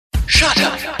Shut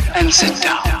up and sit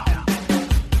down.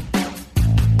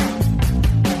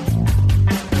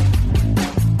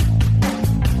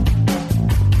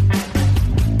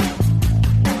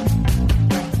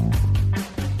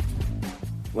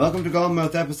 Welcome to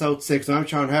Goldmouth episode 6. I'm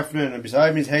Sean Heffernan and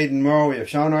beside me is Hayden Moore. We have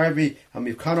Sean Irby and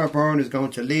we have Conor Byrne who's going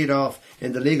to lead off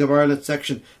in the League of Ireland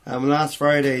section last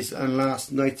Friday's and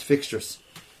last night's fixtures.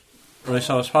 Right,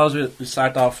 so I suppose we'll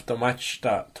start off with the match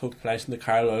that took place in the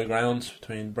Carlisle grounds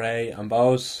between Bray and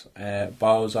Bohs.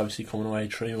 Bohs obviously coming away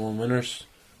 3-1 winners.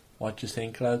 What do you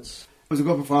think, lads? It was a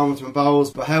good performance from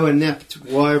Bohs, but how inept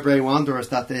were Bray Wanderers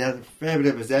that they had a fair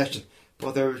bit of possession,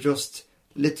 but they were just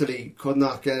literally could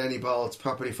not get any balls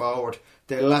properly forward.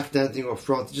 They lacked anything up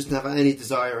front. They just didn't have any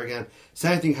desire again.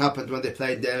 Same thing happened when they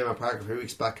played Dalymount Park a few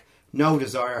weeks back. No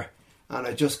desire. And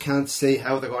I just can't see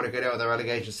how they're going to get out of the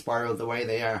relegation spiral the way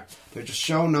they are. They're just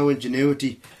showing no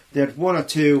ingenuity. They had one or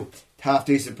two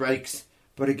half-decent breaks,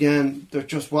 but again, there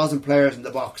just wasn't players in the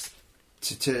box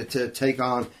to take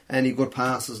on any good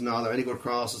passes and all, or any good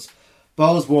crosses.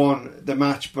 Bohs won the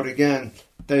match, but again,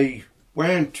 they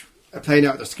weren't playing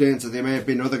out their skins as they may have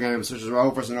been in other games, such as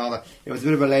Rovers and all that. It was a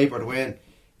bit of a laboured win.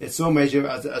 In some ways,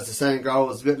 as the saying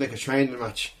goes, it's a bit like a training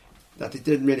match, that they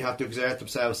didn't really have to exert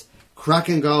themselves.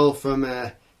 Cracking goal from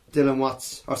Owen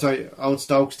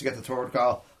Stokes to get the third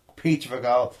goal. Peach of a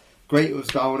goal. Great it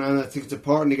was going, and I think it's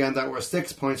important again that we're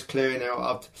 6 points clear now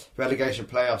of relegation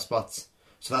playoff spots.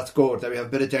 So that's good that we have a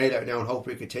bit of data out now and hope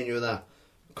we continue that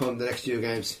come the next few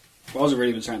games. Bohs have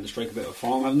really been starting to strike a bit of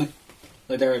form, haven't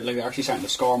they? They're actually starting to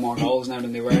score more goals now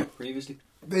than they were previously.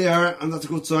 They are, and that's a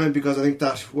good sign because I think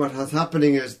that what has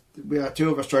happening is we had two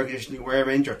of our strikers initially were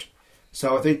injured.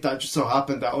 So I think that just so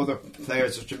happened that other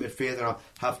players such as midfielder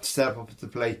have to step up to the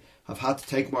plate, have had to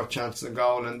take more chances and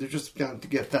goal, and they're just going to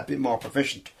get that bit more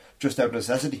proficient just out of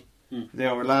necessity. You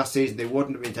know, last season they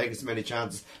wouldn't have been taking so many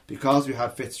chances because we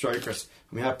had fit strikers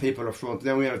and we had people up front.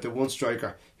 Then we had the one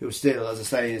striker who still, as I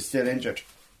say, is still injured,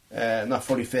 not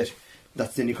fully fit.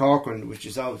 That's Dinny Corcoran, which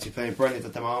is obviously playing brilliant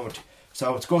at the moment.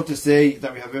 So it's good to see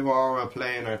that we have a bit more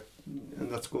playing, and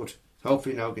that's good.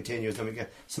 Hopefully now continues and we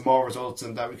get some more results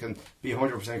and that we can be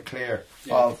 100% clear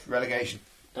of relegation.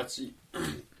 That's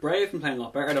Bray have been playing a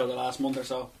lot better though the last month or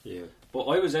so. Yeah. But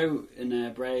I was out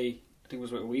in Bray, I think it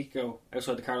was about a week ago,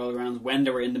 outside the Carlisle grounds when they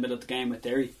were in the middle of the game with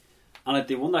Derry, and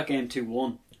they won that game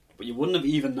 2-1. But you wouldn't have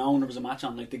even known there was a match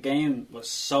on. Like the game was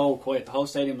so quiet. The whole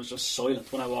stadium was just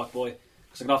silent when I walked by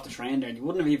because I got off the train there, and you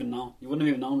wouldn't have even known. You wouldn't have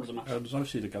even known there was a match. There's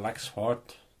obviously the lack of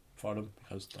support for them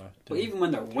because. But even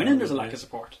when they're winning, there's a lack of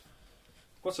support.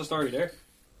 What's the story there?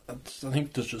 I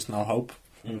think there's just no hope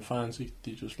from the fans.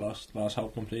 They just lost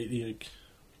hope completely. Like,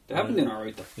 they haven't been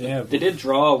alright though. Yeah, they did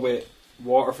draw with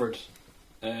Waterford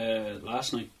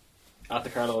last night at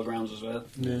the Carlisle grounds as well.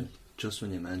 Yeah. Just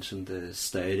when you mentioned the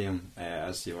stadium,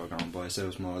 as you were going by, so it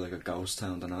was more like a ghost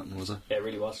town than that, was it? Yeah, it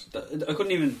really was. I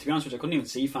couldn't even, to be honest with you, I couldn't even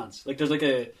see fans. Like there's like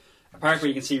a park where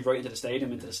you can see right into the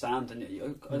stadium, into the stand, and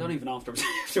I don't even know if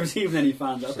there was even any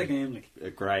fans at the game. Like a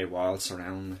grey wall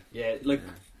surround. Yeah,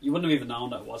 you wouldn't have even known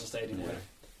that it was a stadium. Yeah.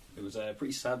 It was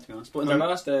pretty sad to be honest. But in their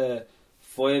last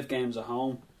 5 games at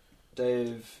home,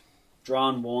 they've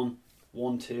drawn 1,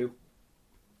 won 2,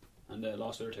 and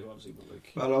lost the other 2 obviously.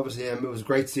 But well, obviously it was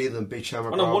great to see them beat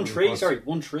Shamrock.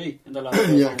 1-3 in their last.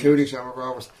 Yeah, including Shamrock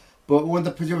Rovers. But when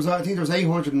I think there was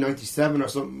 897 or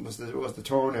something was the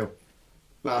turnout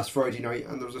last Friday night,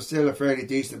 and there was still a fairly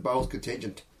decent Bohs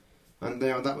contingent, and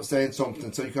that was saying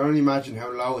something. So you can only imagine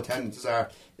how low attendances are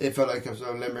if it was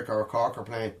a Limerick or a Cork are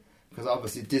playing, because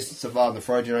obviously distance involved on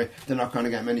Friday night, they're not going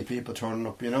to get many people turning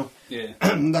up, you know. Yeah.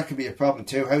 That could be a problem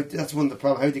too. That's one of the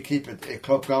problems. How do you keep a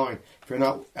club going if you're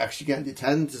not actually getting the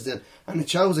attendances in? And it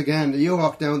shows again that you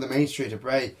walk down the main street of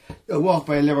Bray, you'll walk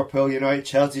by Liverpool, United,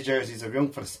 Chelsea jerseys of young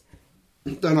fellas.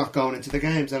 They're not going into the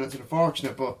games, and it's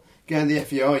unfortunate. But again, the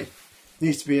FEI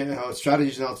needs to be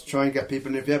strategies now to try and get people.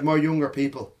 And if you have more younger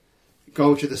people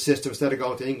go to the system instead of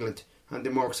going to England and the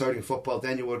more exciting football,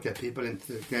 then you will get people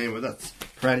into the game. But that's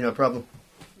a perennial problem.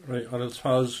 Right, well, I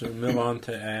suppose we'll move on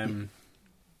to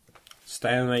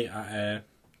stalemate at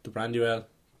the Brandywell.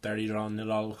 Derry drawn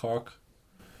 0-0 with Cork.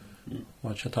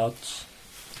 What's your thoughts?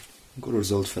 Good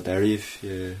result for Derry if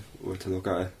you were to look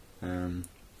at it.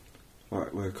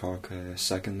 We're Cork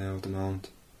second now at the moment.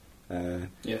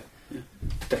 Yeah.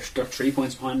 They're 3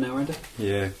 points behind now, aren't they?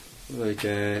 Yeah,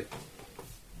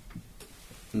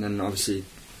 and then obviously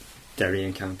Derry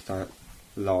encountered that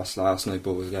loss last night,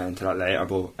 but we'll get into that later.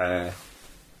 But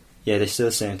they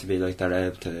still seem to be like they're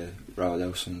able to roll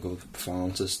out some good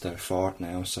performances. They're fourth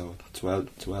now, so it's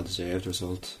well deserved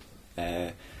result.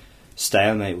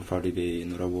 stalemate would probably be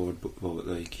another word, but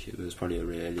like it was probably a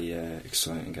really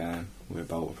exciting game where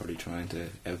both were probably trying to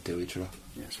outdo each other.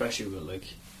 Yeah, especially with like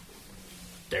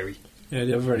Derry. Yeah,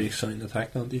 they have a very exciting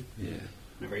attack, don't they? Yeah.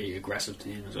 And a very aggressive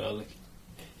team as well. Like,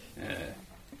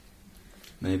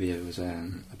 maybe it was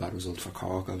a bad result for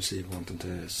Cork, obviously wanting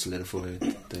to solidify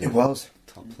the It was.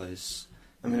 top place.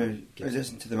 I mean, I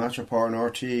listened to the match report on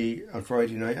RTE on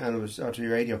Friday night, and it was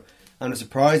RTE Radio, and it's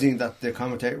surprising that the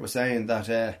commentator was saying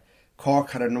that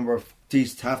Cork had a number of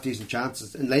half-decent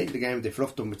chances, and late in the game they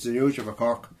fluffed them, which is unusual for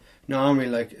Cork. Normally,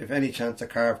 like, if any chance they're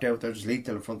carved out, they're just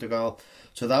lethal in front of goal.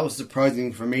 So that was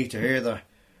surprising for me to hear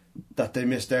that they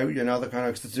missed out, you know, the kind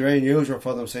of, cause it's very unusual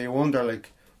for them, so you wonder,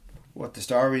 like, what the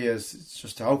story is. It's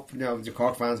just to hope, you know, the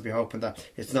Cork fans be hoping that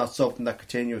it's not something that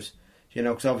continues, you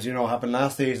know, because obviously, you know, what happened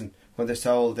last season when they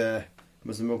sold,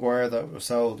 was the Maguire that was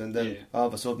sold, and then all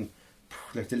of a sudden,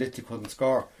 like, they literally couldn't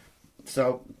score.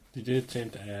 So They did seem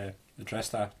to address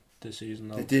that this season,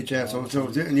 though. they did, yeah. So it's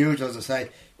unusual, as I say.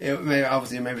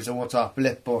 Maybe it's a one-off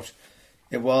blip, but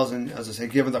it wasn't, as I say,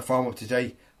 given the form of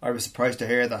today, I was surprised to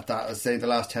hear that as I say, the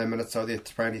last 10 minutes, so they had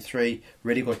apparently 3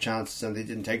 really good chances and they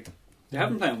didn't take them. they have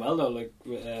been playing well though, like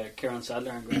with Kieran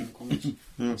Sadler and Graham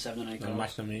Cummins, 7 and 8 And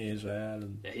goals. McNamee as well,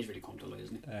 and Yeah, he's really comfortable,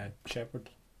 isn't he? Shepherd.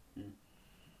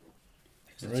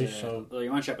 It's, Right, so well,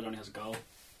 Iwan Shepherd only has a goal.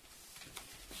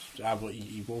 but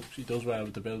he works. He does well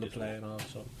with the build of play and all.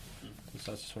 So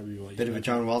that's probably why. Bit of a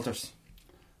John Walters.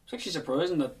 It's actually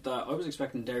surprising that I was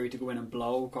expecting Derry to go in and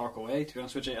blow Cork away, to be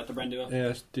honest with you, at the Brandywell.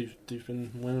 Yeah, they've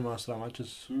been winning most of their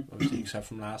matches, obviously, except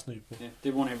from last night. But Yeah,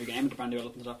 they've won every game at the Brandywell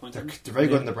up until that point. They're, haven't they're very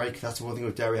good in the break. That's the one thing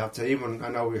with Derry have to. Even I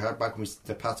know we had back when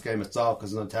the Pats game at Saul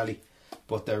because it's on telly,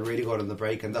 but they're really good in the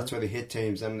break, and that's where they hit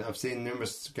teams. And I've seen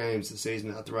numerous games this season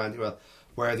at the Brandywell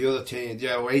where the other team,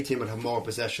 away team would have more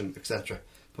possession, etc.,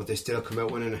 but they still come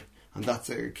out winning it, and that's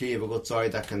the key of a good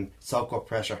side that can soak up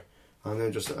pressure and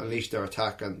then just unleash their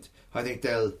attack. And I think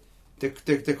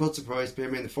they could surprise me. I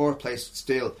mean, the 4th place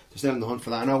they're still in the hunt for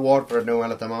that. I know Waterford are doing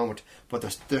well at the moment, but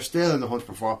they're still in the hunt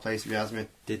for 4th place, if you ask me.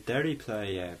 Did Derry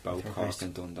play both Third Cork place.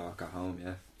 and Dundalk at home?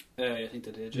 Yeah. I think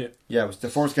they did. Yeah, it was the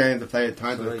first game they played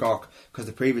tied So with like- Cork because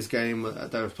the previous game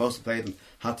that were supposed to play them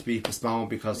had to be postponed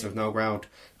because there's no ground,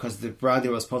 because the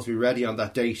Brandywell was supposed to be ready on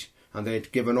that date and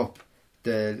they'd given up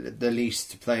the lease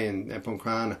to play in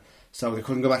Buncrana, so they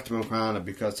couldn't go back to Buncrana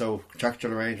because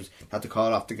contractual arrangements had to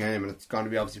call off the game, and it's going to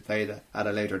be obviously played at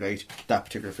a later date, that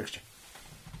particular fixture.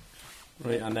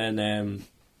 right, and then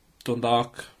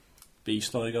Dundalk beat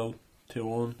Sligo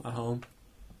 2-1 at home.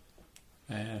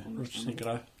 What do you think of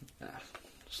that?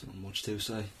 There's not much to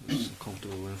say. It was a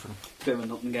comfortable win for them. Bit of a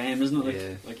nothing game, isn't it? Like,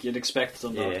 Yeah. like you'd expect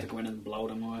Dundalk Yeah. to go in and blow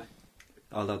them away.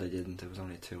 Although they didn't, it was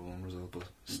only a 2-1 result, but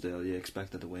still, you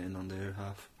expected to win on their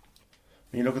half.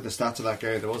 When you look at the stats of that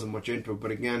game, there wasn't much into it,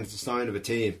 but again, it's a sign of a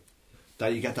team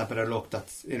that you get that bit of luck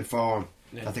that's in form.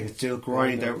 Yeah. I think it still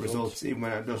grind out results even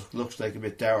when it just looks like a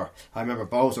bit dour. I remember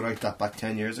Bowes were like that back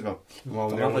 10 years ago. Well,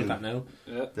 They're they not were like in that now.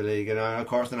 Yeah. the league, and of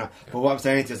course they're not. But what I'm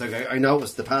saying to you is, like, I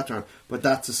noticed the pattern, but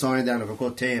that's a sign then of a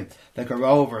good team. Like a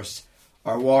Rovers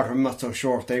or Water, I'm not so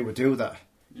sure if they would do that.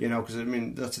 You know, because I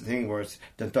mean, that's the thing where it's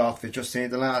the Dock, they just see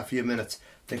the last few minutes,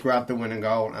 they grab the winning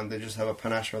goal and they just have a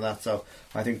panache for that. So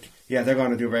I think, yeah, they're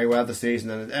going to do very well this season,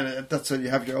 and that's how you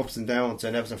have your ups and downs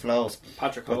and ebbs and flows.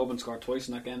 Patrick Hoban scored twice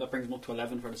in that game. That brings him up to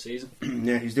 11 for the season.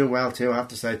 Yeah, he's doing well too, I have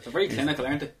to say. They're very clinical,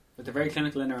 aren't they? Like, they're very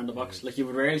clinical in there in the box. Like, you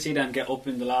would rarely see them get up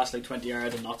in the last 20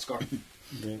 yards and not score.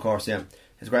 Of course, yeah.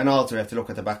 It's great. And also, you have to look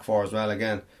at the back four as well.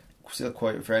 Again, still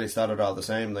quite fairly solid all the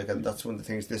same. Like, and that's one of the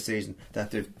things this season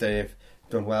that they've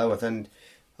done well with. And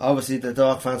obviously, the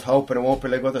Dog fans hoping it won't be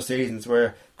like other seasons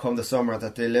where come the summer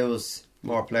that they lose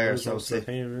more players. So see.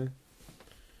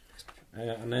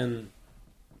 And then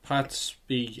Pats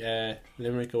beat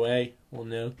Limerick away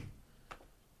 1-0.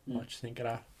 What do you think of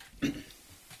that?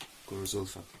 Good result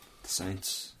for the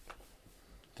Saints.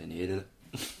 They needed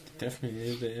it. Definitely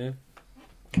needed it,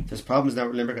 yeah. There's problems now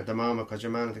with Limerick at the moment because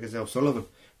your man, I think it's O'Sullivan,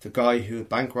 the guy who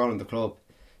bankrolling the club.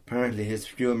 Apparently, his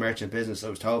fuel merchant business, I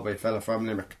was told by a fella from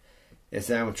Limerick, is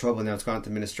now in trouble now. It's gone to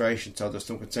administration, so there's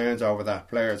some concerns over that.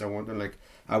 Players are wondering, like,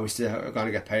 are we still going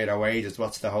to get paid our wages?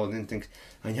 What's the whole thing?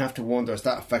 And you have to wonder, is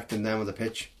that affecting them on the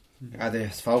pitch? Are they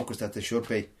as focused that they should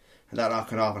be? And that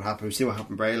can often happen. We see what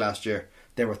happened to Bray last year.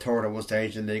 They were third at one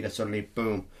stage in the league, and suddenly,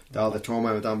 boom, all the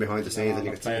turmoil went down behind the scenes, and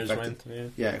you could see it Players affected.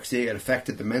 went, Yeah, you could see it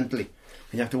affected them mentally.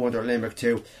 And you have to wonder at Limerick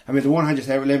too. I mean, the one hand you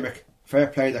say with Limerick, fair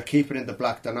play, they're keeping it in the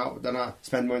black. They're not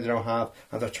spending money they don't have,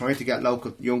 and they're trying to get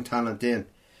local young talent in.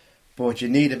 But you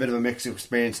need a bit of a mix of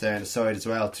experience there on the side as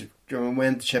well to,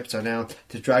 when the chips are down,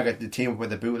 to drag the team up with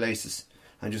the bootlaces.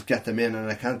 and just get them in.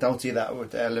 And don't see that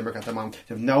with Limerick at the moment.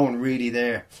 There's no one really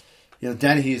there. You know,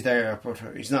 Dennehy's there, but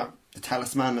he's not the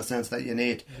talisman in the sense that you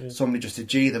need somebody just to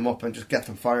G them up and just get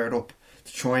them fired up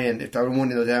to try, and if they're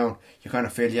 1-0 down, you kind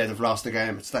of feel they've lost the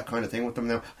game. It's that kind of thing with them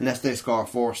now, unless they score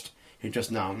first. You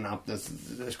just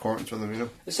there's curtains for them, you know.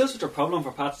 It's still such a problem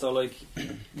for Pats though. Like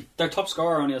their top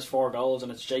scorer only has 4 goals,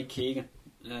 and it's Jake Keegan.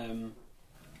 And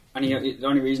the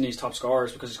only reason he's top scorer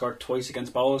is because he scored twice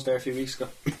against Bows there a few weeks ago.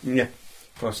 Yeah,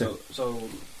 of course. So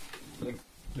like,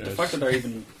 the fact that they're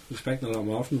even expecting a lot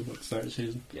more from them at the start of the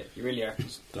season. Yeah, you really are.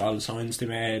 All the signs they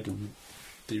made, and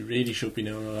they really should be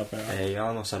doing a lot better. You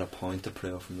almost had a point to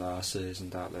prove from last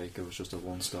season that like it was just a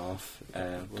one-off.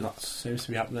 Seems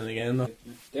to be happening again though.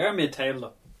 They are mid-table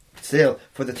though. Still,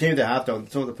 for the team they have though,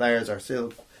 some of the players are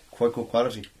still quite good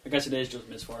quality. I guess it is just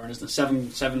misfortune, isn't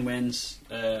it? 7 wins,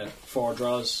 4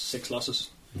 draws, 6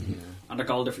 losses, and their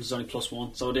goal difference is only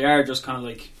 +1. So they are just kind of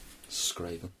like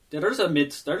scraping. Yeah, they're just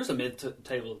a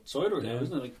mid-table side right now,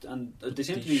 isn't it? Like, and they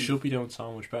seem to be. Should be doing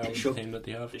so much better with the team that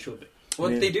they have. They should be. Well,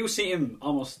 they do seem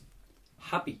almost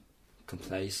happy,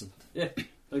 complacent. Yeah,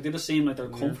 like they just seem like they're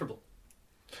comfortable.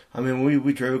 I mean,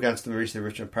 we drew against them recently,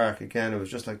 Richmond Park again. It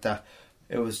was just like that.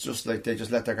 It was just like they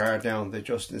just let their guard down. They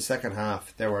just in the second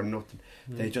half they were nothing.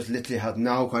 They just literally had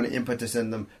no kind of impetus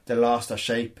in them. They lost their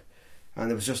shape, and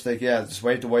it was just like just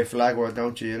wave the white flag, or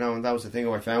don't you? You know, and that was the thing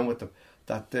I found with them.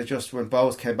 That they just, when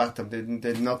Bows came back to them,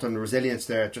 they did nothing resilience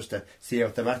there just to see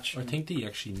out the match. I think they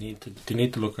actually need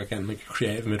to look again like a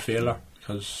creative midfielder,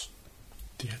 because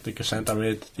they can centre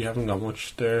mid. They haven't got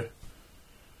much there.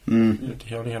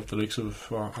 They only have the likes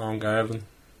of Owen Garvin,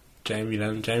 Jamie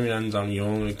Lennon. Jamie Lennon's only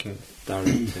young.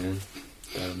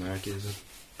 Darren Marquez.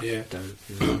 Yeah.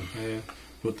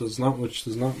 But there's not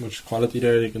much quality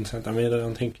there. They can centre mid, I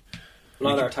don't think. A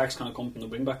lot of their attacks kind of come from the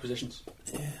wing back positions.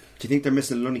 Yeah. Do you think they're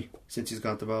missing Lunny since he's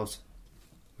gone to Bows?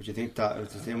 Would you think that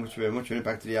was the thing? Much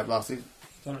impact did he have last season?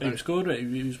 He was good.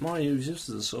 He was just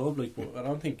as a sub, like, but I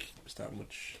don't think it was that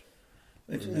much.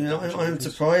 I'm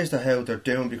surprised at how they're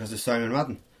doing because of Simon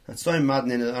Madden. And Simon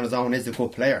Madden on his own is a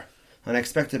good player, and I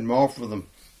expected more from them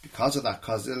because of that.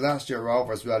 Because last year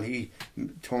Rover as well, he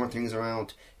turned things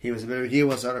around. He was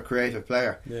a creative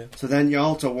player. Yeah. So then you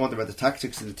also wonder about the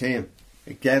tactics of the team.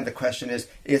 Again, the question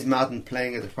is Madden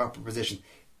playing at the proper position?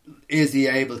 Is he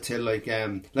able to, like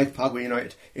Pogba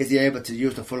United, is he able to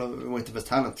use the full width of his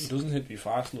talents? He doesn't hit to be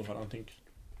fast enough, I don't think.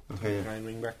 Okay, yeah.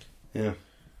 Wing back. Yeah.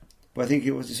 But I think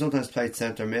he sometimes played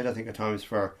centre mid, I think at times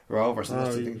for Rovers. So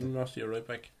that's the thing. He must be a right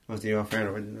back. Was the fair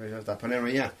enough, I didn't realise that. But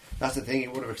anyway, yeah, that's the thing,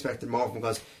 you would have expected more from him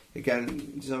because,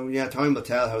 again, time will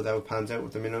tell how that pans out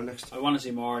with them, next. I want to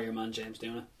see more of your man James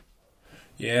doing it.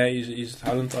 Yeah, he's a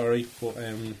talent, alright, but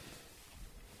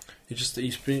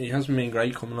he hasn't been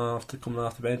great coming off the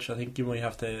bench. I think you might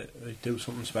have to do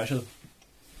something special.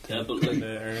 Yeah, but like,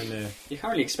 you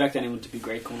can't really expect anyone to be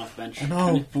great coming off the bench. I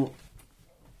know, but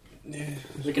yeah,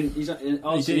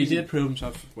 he did prove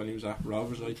himself when he was at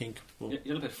Rovers, I think. He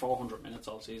only played 400 minutes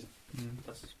all season.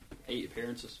 That's 8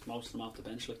 appearances, most of them off the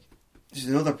bench. Like, there's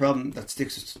another problem that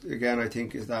sticks again. I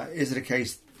think is it a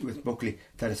case with Buckley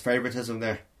that his favouritism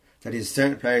there, that he's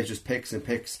certain players just picks and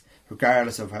picks,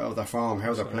 regardless of how their form,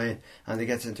 how they're playing, and they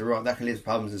get into row. That can lead to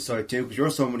problems inside too, because you're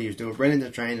somebody who's doing brilliant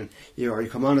in training, you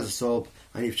come on as a sub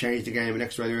and you've changed the game, and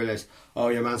next round you realise, oh,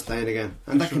 your man's playing again,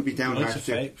 and that can be downhill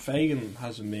too. Fagan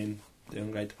hasn't been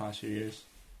doing great the past few years,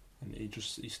 and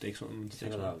he sticks with them. He's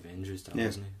had a lot of injuries,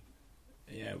 hasn't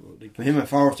he? Yeah, but him and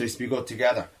Forrester used to be good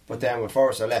together, but then when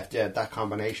Forrester left, that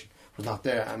combination was not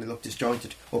there, and it looked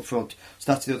disjointed up front.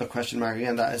 So that's the other question mark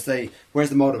again. That is, where's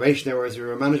the motivation there? Whereas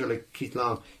you're a manager like Keith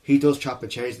Long, he does chop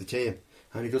and change the team,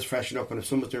 and he does freshen up. And if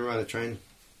someone's doing around the training,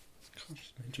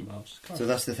 so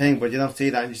that's the thing. But you don't see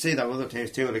that, and you see that with other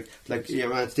teams too. Like your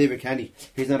man Stephen Kenny,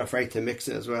 he's not afraid to mix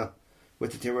it as well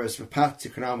with the team. Whereas for Pat,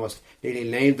 you can almost nearly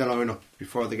name the lineup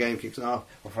before the game kicks off,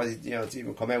 or before it's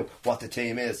even come out what the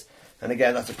team is. And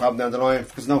again, that's a problem down the line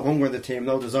because no hunger in the team,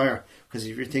 no desire. Because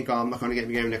if you think, I'm not going to get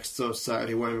my game next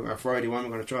Saturday or Friday, when am I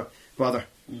going to try? Bother.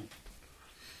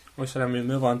 Well, so then we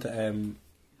move on to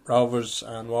Rovers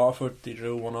and Waterford. They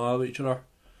drew 1-1 with each other.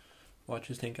 What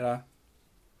do you think of that?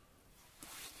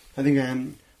 I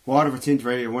think Waterford seemed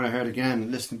when I heard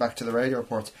again, listening back to the radio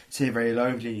reports, seemed very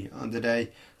lively on the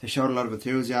day. They showed a lot of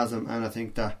enthusiasm, and I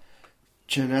think that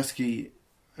Chernesky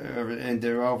in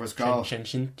the Rovers goal,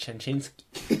 Chinchinski,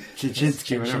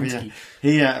 whatever. Yeah,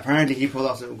 he apparently he pulled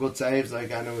off some good saves.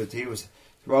 Like I know the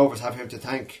Rovers have him to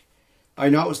thank. I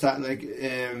noticed that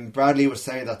Bradley was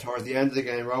saying that towards the end of the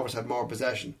game, Rovers had more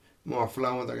possession, more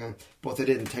flow in their game, but they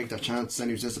didn't take their chances, and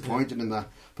he was disappointed in that.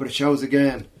 But it shows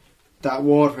again that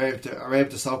Waterford are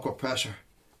able to soak up pressure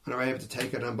and are able to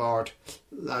take it on board,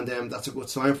 and that's a good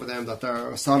sign for them that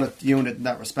they're a solid unit in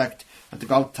that respect. And to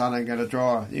go to Tala and get a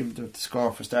draw, even to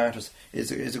score for starters,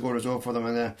 is a good result for them.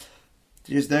 And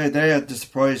they had the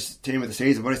surprise team of the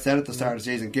season. But I said at the start of the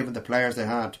season, given the players they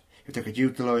had, if they could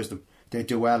utilise them, they'd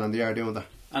do well, and they are doing that.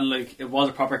 And like, it was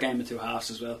a proper game in two halves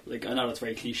as well. Like, I know that's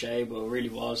very cliche, but it really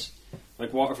was.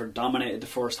 Like, Waterford dominated the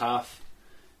first half,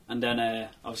 and then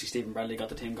obviously Stephen Bradley got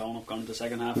the team going into the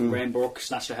second half. And Graham Burke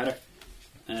snatched a header.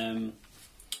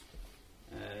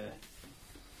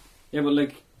 Yeah, but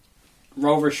like,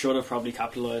 Rovers should have probably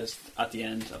capitalised at the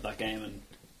end of that game and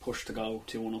pushed to go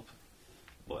 2-1 up.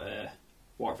 But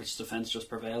Waterford's defence just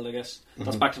prevailed, I guess.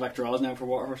 That's back-to-back draws now for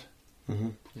Waterford.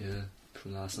 Yeah,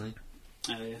 from last night.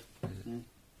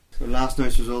 So last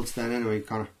night's results then anyway,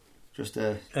 Connor. Just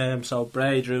so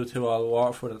Bray drew 2-2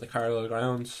 Waterford at the Carlisle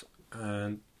grounds,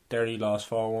 and Derry lost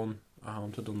 4-1 at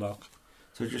home to Dundalk.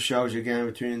 So it just shows you again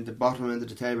between the bottom end of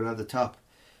the table and the top,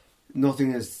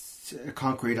 nothing is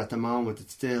concrete at the moment.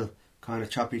 It's still kind of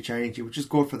choppy, changey, which is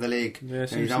good for the league. Yeah, it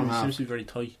seems to be very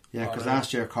tight. Yeah, because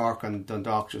last year Cork and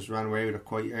Dundalk just ran away with it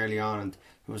quite early on, and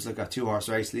it was like a 2-horse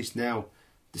race. At least now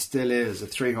there still is a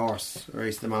 3-horse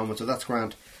race at the moment, so that's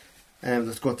grand.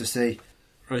 That's good to see.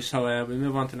 Right, so we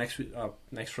move on to next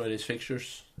Friday's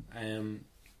fixtures.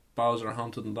 Bowser are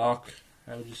home to Dundalk.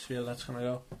 How do you feel that's going to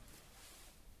go?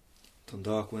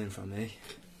 Dundalk win from me.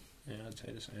 Yeah, I'd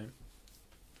say the same.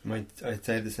 I'd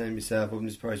say the same myself. I wouldn't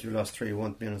be surprised if we lost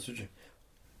 3-1, to be honest with you.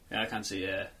 Yeah, I can't see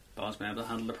Bowers being able to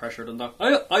handle the pressure of Dundalk.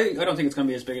 I don't think it's going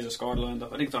to be as big as a scoreline, though.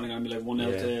 I think it's only going to be like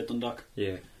 1-0 to Dundalk.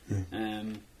 Yeah.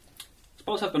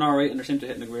 Spurs have been alright and they seem to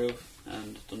hit in the groove,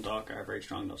 and Dundalk are very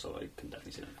strong though, so I can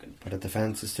definitely see them getting. But the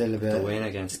defence is still a bit. The win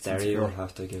against Derry will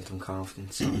have to give them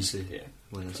confidence, obviously. Yeah.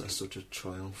 When it's such a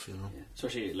triumph, you know. Yeah.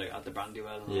 Especially like at the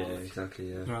Brandywell. Yeah,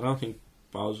 exactly. Yeah. No, I don't think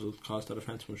Bowes will cause the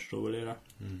defence much trouble either.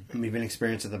 And we've been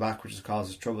experienced at the back, which has caused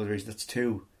us trouble. That's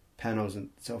 2 penalties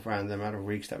so far in the matter of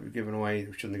weeks that we've given away.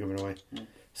 We shouldn't have given away.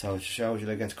 So it shows you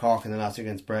against Cork and the last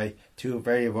against Bray, 2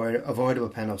 very avoidable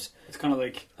penalties. It's kind of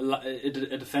like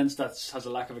a defence that has a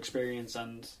lack of experience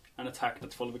and an attack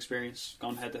that's full of experience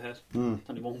going head to head.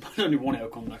 Only one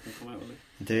outcome that can come out with it.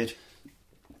 Indeed.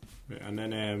 Yeah, and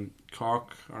then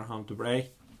Cork are home to Bray.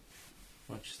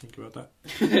 What do you think about that?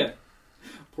 Yeah.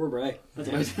 Poor Bray. That's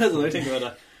what I think about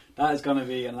that. That is going to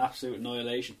be an absolute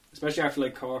annihilation, especially after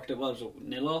like Cork that was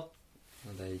 0-0. Well,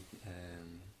 they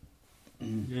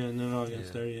Yeah, no,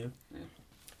 against Derry, yeah.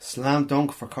 Slam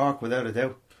dunk for Cork without a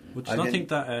doubt. Would you not think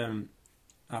that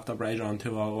after Bray drawn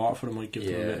 2-0 Waterford might give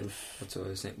them a bit of that's what I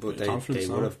was thinking. But they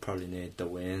would have probably needed the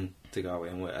win to go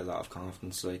in with a lot of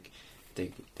confidence. Like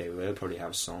they will probably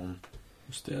have some.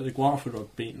 Still, like Waterford are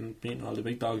beating all the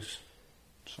big dogs,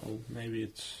 so maybe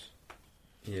it's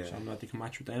something that they can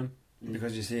match with them.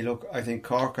 Because you see, look, I think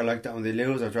Cork are like that when they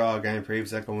lose or draw a game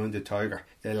previous, like when they Tiger,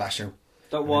 they lash out.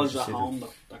 That was at home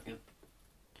though, that game.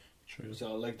 True.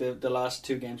 So like the last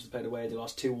 2 games they played away, they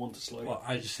lost 2-1 to Sligo. Well,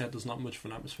 I just said there's not much of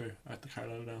an atmosphere at the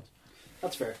Carlisle grounds.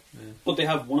 That's fair. Yeah. But they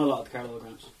have won a lot at the Carlisle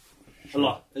grounds. Sure. A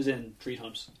lot, as in 3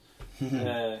 times.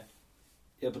 Yeah,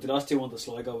 but they lost 2-1 to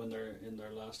Sligo in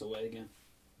their last away game.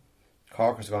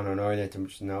 Cork is going to annihilate them,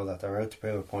 just know that they're out to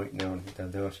prove a point now and they'll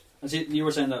do it. And see, you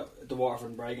were saying that the Waterford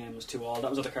and Bray game was 2-2. That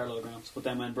was at the Carlisle grounds. But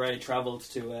then when Bray travelled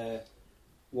to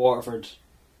Waterford,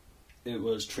 it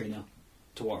was 3-0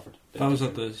 to Waterford. That was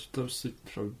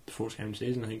the fourth game of the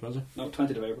season, I think, was it? No,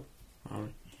 20th of April.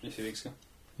 Alright. A few weeks ago.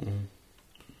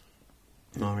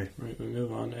 Alright. Right, we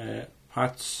move on.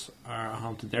 Pats are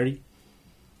home to Derry.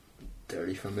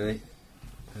 Derry for me.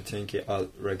 I think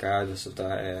regardless of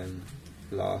that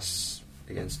loss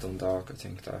against Dundalk, I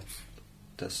think that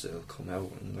they'll still come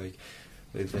out, and like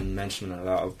we've been mentioning a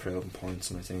lot of proving points,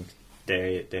 and I think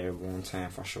they're one team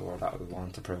for sure that will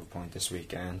want to prove a point this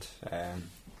weekend.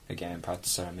 Again,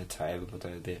 Pats are mid-table, but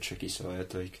they'll be a tricky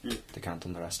side. Like they can't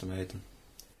underestimate them.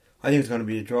 I think it's going to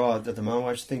be a draw at the moment.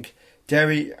 I just think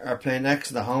Derry are playing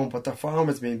next at home, but their form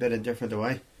has been a bit different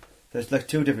away. There's like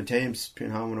 2 different teams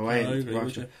between home and away. I agree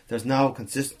with you. There's no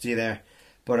consistency there.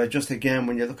 But I just, again,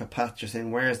 when you look at Pats, you're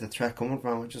saying, where's the threat coming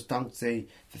from? I just don't see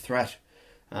the threat.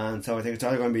 And so I think it's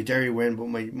either going to be Derry win, but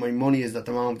my money is at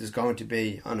the moment is going to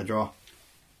be on a draw.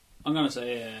 I'm going to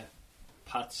say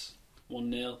Pats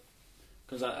 1-0.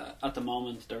 Because at the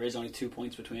moment there is only 2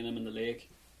 points between them in the league.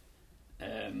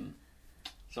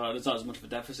 So it's not as much of a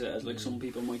deficit as like some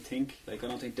people might think. Like I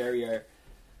don't think Derry are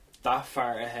that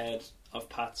far ahead of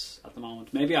Pats at the moment.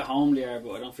 Maybe at home they are,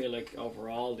 but I don't feel like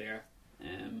overall they are.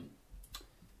 And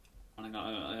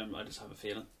I just have a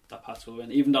feeling that Pats will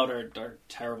win, even though they're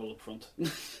terrible up front.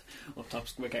 Up top,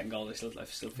 we're getting goals. I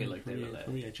still feel like they will.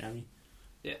 Jamie.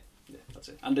 Yeah, Yeah, that's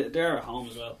it. And they're at home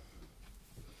as well.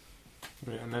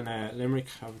 Right, and then Limerick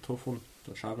have a tough one.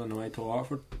 They're travelling away to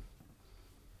Waterford.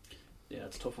 Yeah,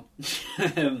 it's a tough one.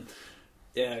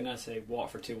 Yeah, I'm going to say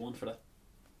Waterford 2-1 for that.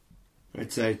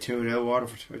 I'd say 2-0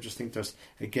 Waterford. I just think there's,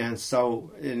 again,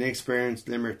 so inexperienced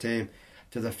Limerick team.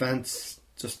 The defence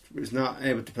just is not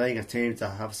able to play against teams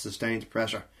that have sustained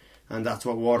pressure. And that's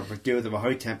what Waterford do. They have a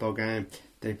high tempo game.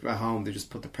 They at home they just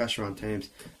put the pressure on teams,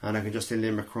 and I can just see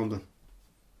Limerick crumbling.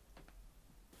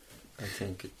 I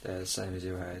think same as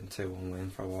you had, 2-1 win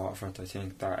for Waterford. I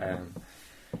think that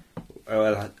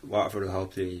Waterford will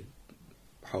hopefully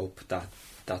hope that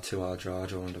 2-2 draw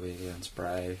during the week against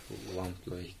Bray won't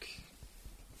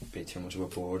be too much of a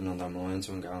burden on their minds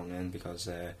when going in, because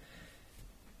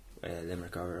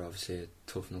Limerick are obviously a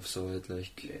tough enough side.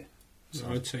 So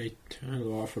I'd say 2-0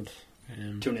 Waterford.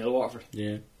 2-0 Waterford.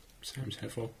 Yeah, same as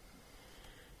Heffel.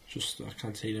 Just I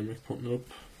can't see Limerick putting it up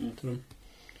to them.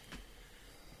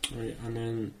 Right,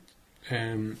 and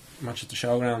then match at the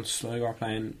Showgrounds, Sligo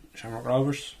playing Shamrock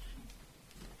Rovers.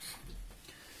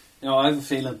 I have a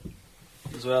feeling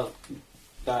as well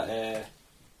that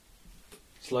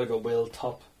Sligo will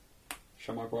top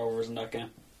Shamrock Rovers in that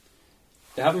game.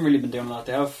 They haven't really been doing that.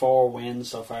 They have 4 wins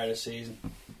so far this season,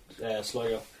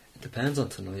 Sligo. It depends on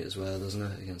tonight as well, doesn't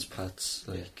it, against Pats,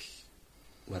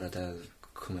 whether they'll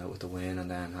come out with a win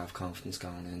and then have confidence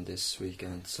going in this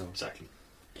weekend. So exactly.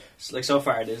 It's so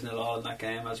far it isn't at all in that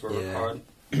game as we're recording.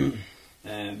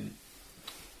 And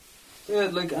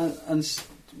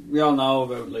we all know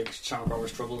about Shamrock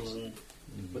Rovers' troubles and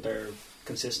with their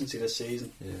consistency this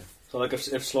season. Yeah. So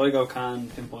if Sligo can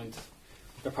pinpoint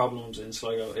the problems in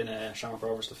Sligo in Shamrock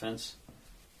Rovers' defence,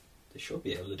 they should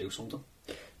be able to do something.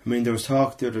 I mean, there was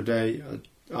talk the other day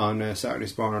on Saturday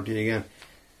Sport RT again.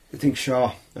 I think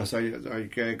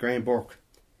Graham Burke.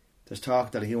 There's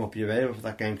talk that he won't be available for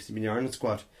that game because he's been in the Ireland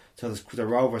squad. So the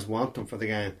Rovers want him for the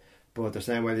game, but they're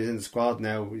saying, well, he's in the squad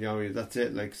now. That's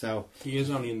it. So he is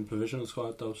only in the provisional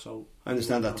squad though. So I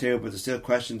understand that too, but there's still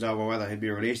questions over whether he'll be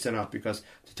released or not, because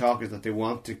the talk is that they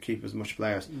want to keep as much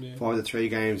players for the 3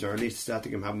 games, or at least the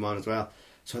Celtic can have him on as well.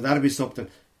 So that'll be something.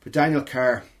 But Daniel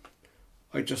Kerr,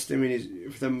 for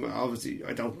them, obviously,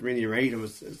 I don't really rate him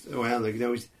as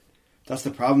well. That's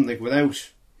the problem. Without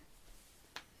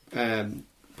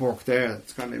Burke there,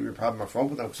 it's going to be a problem up front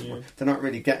with them. So they're not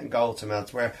really getting goals from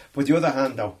elsewhere. But the other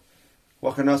hand, though,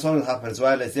 what can also happen as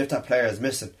well is if that player is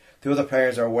missing, the other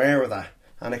players are aware of that,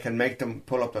 and it can make them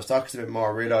pull up their stocks a bit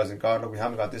more, realising, God, look, we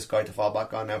haven't got this guy to fall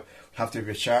back on now. We'll have to be a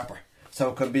bit sharper. So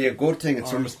it can be a good thing in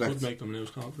some respects. It could make them lose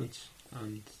confidence.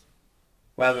 And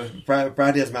well,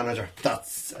 Brady as manager,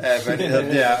 that's that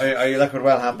could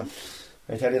well happen.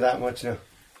 I tell you that much now.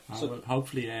 So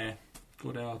hopefully,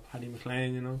 good old Paddy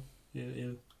McLean,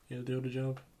 he'll do the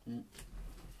job.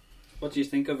 What do you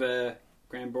think of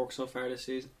Graham Burke so far this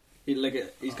season?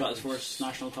 He's got his first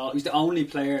national call. He's the only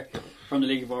player from the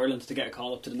League of Ireland to get a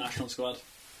call up to the national squad.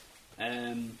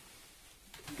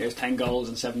 He has 10 goals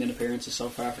and 17 appearances so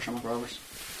far for Shamrock Rovers.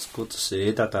 It's good to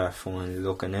see that they're finally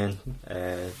looking in.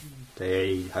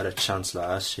 They had a chance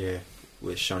last year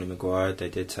with Shonny Maguire. They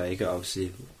did take it,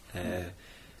 obviously,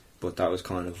 but that was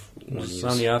kind of when he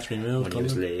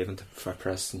was leaving for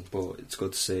Preston. But it's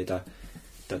good to see that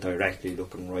they're directly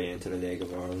looking right into the League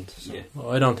of Ireland. So. Yeah.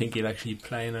 Well, I don't think he'll actually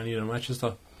play in any of the matches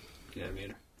though. Yeah, me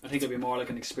either. I think it'll be more like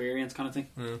an experience kind of thing.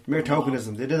 Mere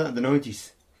tokenism. They did that in the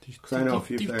 90s. Because I know a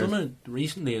few players. They've done it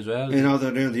recently as well.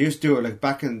 They used to do it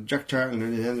back in Jack Charlton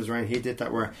in the end of his reign. He did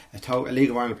that where a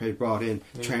League of Ireland player brought in,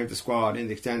 trained the squad in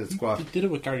the extended squad. He did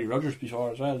it with Gary Rogers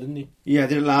before as well, didn't he? Yeah,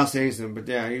 did it last season, but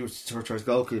he was Turkish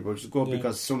goalkeeper, which is good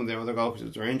because some of the other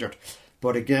goalkeepers were injured.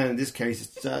 But again, in this case,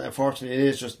 it's, unfortunately, it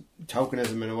is just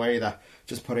tokenism in a way that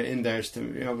just put it in there.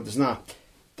 But there's not.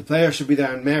 The player should be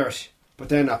there on merit, but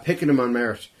they're not picking him on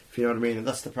merit. If you know what I mean, and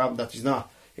that's the problem that he's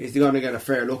not. He's going to get a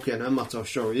fair look in. I'm not so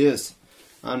sure he is.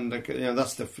 And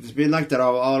it's been like that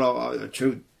all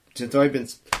through since I've been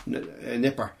a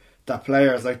nipper. That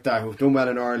players like that who've done well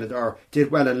in Ireland or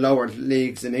did well in lower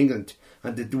leagues in England,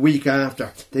 and the week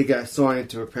after they get signed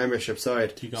to a Premiership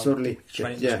side, suddenly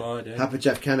happened.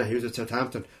 Jeff Kenna, he was at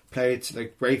Southampton, played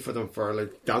great for them for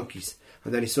donkeys,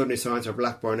 and then he suddenly signs for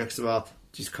Blackburn. Next of all,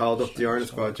 he's called up the Ireland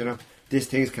squad. These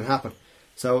things can happen.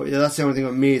 So that's the only thing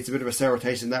with me. It's a bit of a sour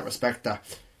taste in that respect. That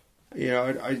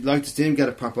I'd like to see him get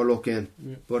a proper look in,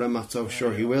 but I'm not so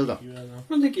sure he will though. I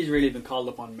don't think he's really been called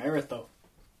up on merit though.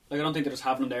 I don't think they're just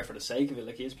having him there for the sake of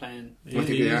it. He is playing.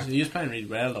 He is playing really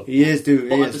well though. He is too.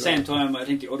 But at the same time, I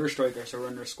think the other strikers who are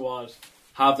in their squad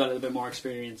have that little bit more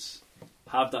experience,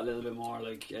 have that little bit more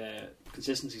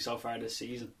consistency so far this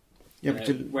season. Yeah, but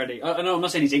where they, I know I'm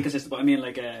not saying he's inconsistent, but I mean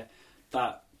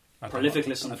that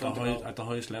prolificness in front of goal. At the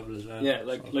highest level as well. Yeah,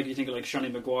 like you think of like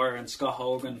Shonny Maguire and Scott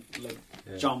Hogan, like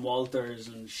Yeah. John Walters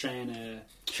and Shane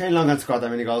Long hasn't scored that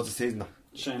many goals this season, though.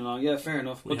 Shane Long. Yeah, fair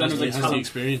enough. But He then has, there's he like has the talent.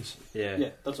 experience. Yeah. Yeah,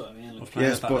 that's what I mean. Like, Of playing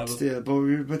Yes, at that but level.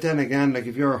 still, but then again, like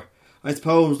if you're, I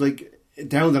suppose, like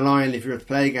down the line, if you're to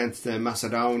play against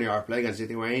Macedonia or play against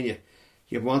Lithuania,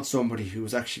 you want somebody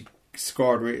who's actually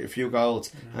scored a few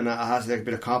goals and has like a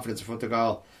bit of confidence in front of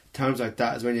goal. Times like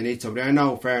that is when you need somebody. I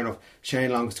know, fair enough,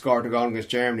 Shane Long scored a goal against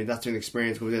Germany. That's when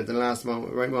experience comes in. At the last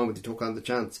moment, right moment, he took on the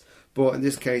chance. But in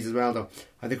this case as well, though,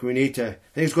 I think we need to. I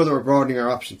think it's good that we're broadening our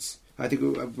options. I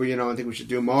think I think we should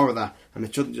do more of that, and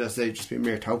it shouldn't just be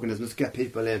mere tokenism. Let's get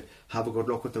people in, have a good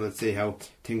look at them, and see how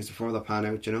things before they pan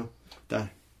out. That.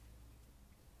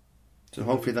 So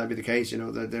hopefully that'll be the case.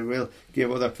 That they will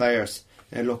give other players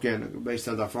a look in based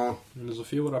on their form. And there's a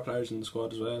few other players in the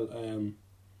squad as well.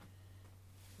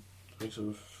 Like sort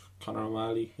of Conor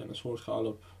O'Malley getting his first call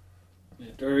up. yeah,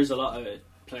 there is a lot of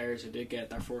players who did get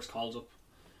their first calls up.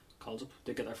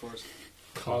 Did get their first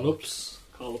Call ups.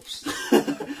 call ups.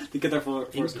 They get their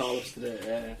first call ups to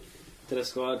the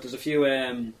squad. There's a few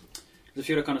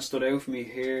that kind of stood out for me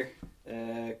here.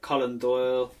 Colin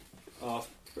Doyle off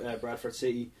Bradford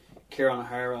City, Kieran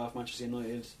O'Hara off Manchester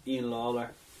United, Ian Lawler.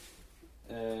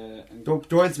 And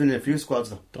Doyle's been in a few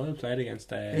squads though. Doyle played against.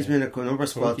 He's been in a number of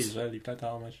Turkey squads. as well. He played that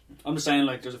whole match. I'm just saying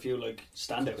like there's a few like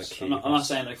standouts. I'm not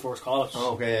saying like first call ups.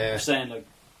 Oh, okay, yeah. I'm saying like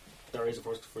there is a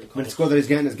first call But it's up. good that he's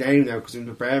getting his game now because in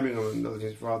the Birmingham and other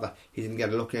things before that he didn't get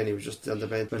a look in. He was just on the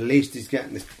bench. But at least he's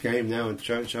getting his game now and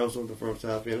show something for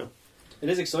himself. It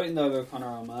is exciting though about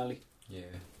Conor O'Malley. Yeah.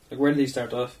 Like where did he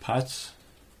start off? Pats.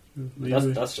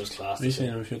 That's just class. We've seen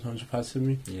him a few times with Pats, haven't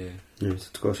we? Yeah. Yes,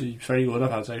 it's good. He's very good at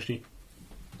Pats actually.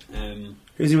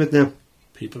 Who's he with now?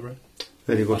 Peterborough.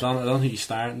 Very I good. don't think he's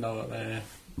starting though.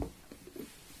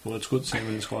 But it's good to see him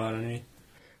in the squad anyway.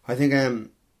 I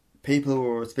think people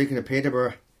were speaking of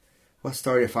Peterborough. What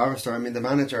story of Forrester? I mean, the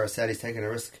manager said he's taking a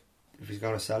risk if he's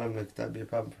going to sell him. Like that'd be a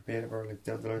problem for Peterborough. Like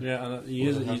down the line. Yeah,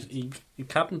 and he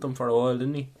captained them for a while,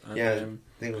 didn't he? And, Yeah,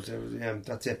 I think it was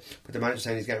that's it. But the manager's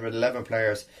saying he's getting rid of 11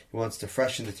 players. He wants to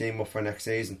freshen the team up for next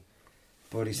season.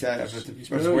 But he said it's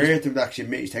weird to actually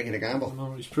admit he's taking a gamble.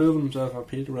 no, he's proven himself at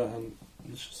Peterborough, and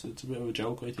it's a bit of a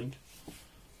joke, I think.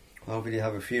 Hopefully you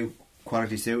have a few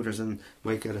quality suitors and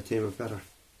might get a team of better.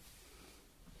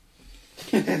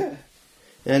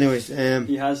 Anyways,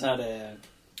 He has had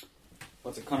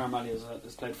Conor O'Malley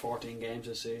has played 14 games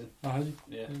this season. Oh, has he?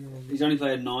 Yeah, he's only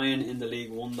played 9 in the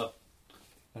League One though.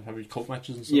 And have cup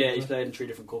matches and stuff? Yeah, he's played in 3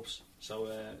 different cups.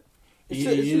 So he's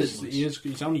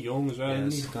only young as well, Yeah, I isn't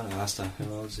was he? going to ask that.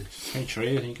 How old is he?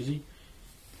 23, I think, is he?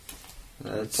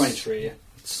 That's 23. Yeah.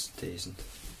 It's decent.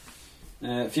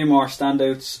 A few more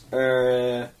standouts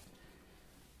are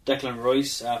Declan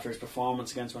Rice after his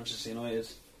performance against Manchester United.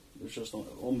 It was just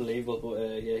unbelievable,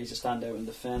 but yeah, he's a standout in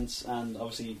defence, and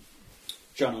obviously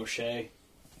John O'Shea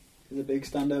is a big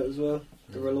standout as well.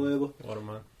 They're reliable. What a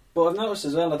man. But I've noticed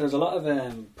as well that there's a lot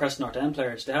of Preston North End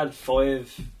players. They had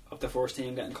 5 of the first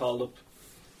team getting called up,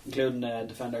 including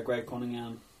defender Greg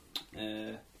Cunningham.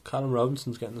 Callum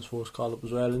Robinson's getting his first call up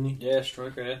as well, isn't he? Yeah,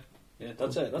 striker. Yeah,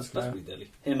 that's it. That's pretty deadly.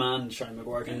 Him and Shane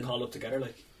Maguire getting called up together,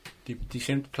 like They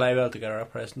seem to play well together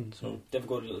at Preston, so they've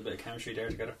got a little bit of chemistry there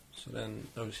together. so then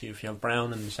obviously if you have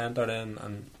Brown in the centre then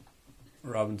and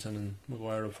Robinson and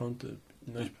Maguire up front,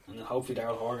 nice. And then hopefully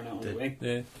Daryl Horgan out on the wing.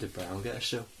 Yeah. Did Brown get a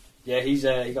show? Yeah,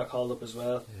 he got called up as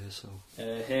well. Yeah, so.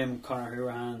 Him, Conor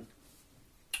Hourihane,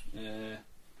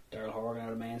 Daryl Horgan are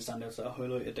the main standouts that I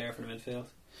highlighted there for the midfield.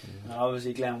 And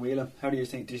obviously Glenn Whelan. Do you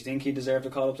think he deserved a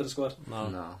call up to the squad?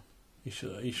 No. He's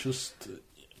just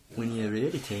When you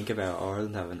really think about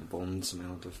Ireland having an abundance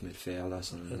amount of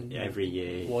midfielders and every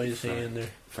year, why is he in there?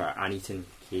 for anything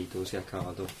he does get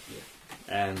called up.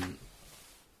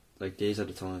 Like these are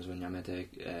the times when you're meant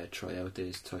to try out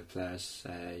these type players.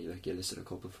 You listed a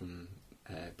couple from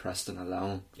Preston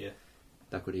alone. Yeah,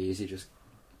 that could easily just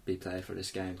be played for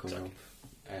this game coming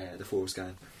up. The first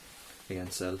game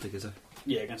against Celtic, is it?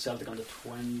 Yeah, against Celtic on the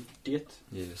 20th.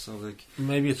 Yeah, so like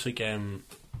Maybe it's like a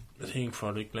thing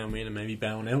for like Glenn Whelan maybe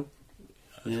bowing out.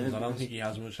 Yeah, I don't think he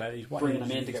has much left. He's bringing him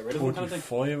in to get rid of him, kind of thing.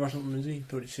 35 or something, is he?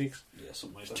 36? Yeah,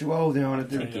 something like that. too old, and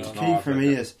the Yeah. key for me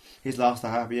is he's lost a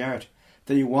half a yard.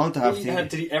 That you want to have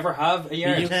Did he ever have a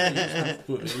yard? He used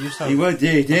to have- He would,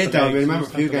 yeah, he did though. I legs, remember a he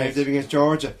used to few have the games legs. against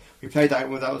Georgia. We played that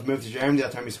when that was moved to Germany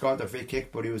that time. He scored the free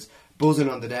kick, but he was buzzing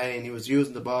on the day and he was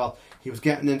using the ball. He was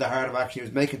getting in the heart of action. He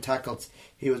was making tackles.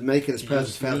 He was making his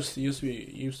presence felt. He used to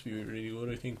be really good,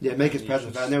 I think. Yeah, make his And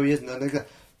presence he's felt. Now he isn't. I think that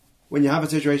when you have a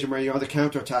situation where you're on the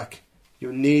counter attack,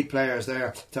 you need players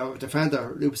there. So if a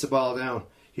defender loops the ball down,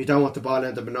 You don't want the ball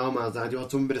end up in no man's land. You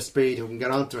want some bit of speed who can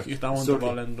get onto it. You don't want the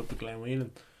ball ending up with Glenn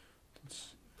Whelan.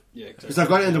 Yeah, exactly. It's not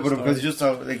going to end up with him because he's just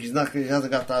so like he hasn't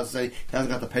got that he hasn't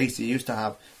got the pace he used to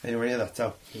have anywhere near that.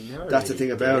 So that's the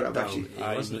thing about it.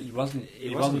 Actually, He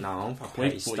wasn't known for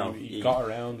quick, pace. but he got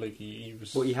around like he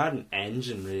was. But he had an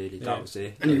engine really. Yeah. That was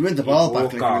it. and he'd win the ball back.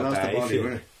 walk Like, all he lost the day, ball, he'd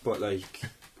win it. But like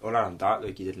other than that,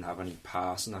 like he didn't have any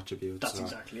passing attributes. That's or,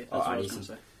 exactly it. or That's what I was going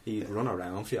anything. to say. He'd run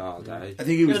around for you all day. I think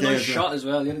he He was had a there. nice shot as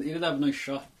well. He did have a nice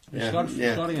shot. He Yeah, scored,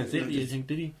 yeah. scored against Italy, I think,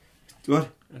 did he? What?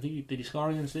 I think did he score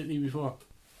against Italy before?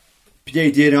 Yeah,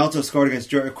 he did. Also scored against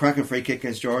Georgia, cracking free kick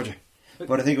against Georgia.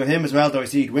 But I think with him as well, though, I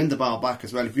see he'd win the ball back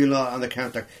as well. If you lost on the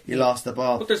counter, he lost the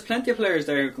ball. Look, there's plenty of players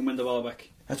there who can win the ball back.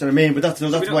 That's what I mean. But that's we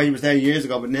why he was there years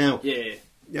ago. But now, Yeah.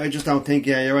 I just don't think.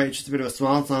 Yeah, you're right. It's just a bit of a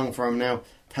swan song for him now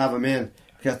to have him in,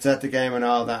 get set the game and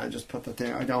all that, and just put that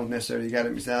there. I don't necessarily get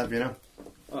it myself, you know.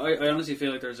 I honestly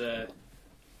feel like there's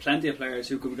plenty of players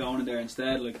who could be going in there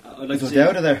instead. Like I'd like Is to see.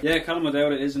 O'Dowda there? Yeah, Callum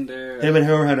O'Dowda isn't there. Him and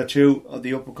Hur had a two of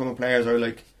the up and coming players. Are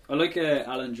like I like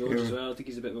Alan Judge Yeah. as well. I think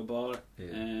he's a bit of a baller.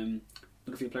 Yeah.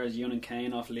 Look a few players. Young and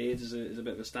Kane off Leeds is a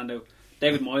bit of a standout.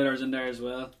 David Moyler's in there as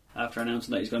well after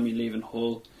announcing that he's going to be leaving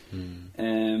Hull. Hmm.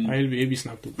 He'll be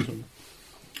snapped up with some.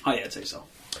 Oh yeah, I'd say so.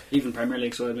 Even Premier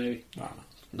League side maybe. What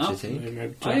No. do you think?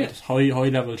 Maybe Oh, yeah. high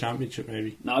level championship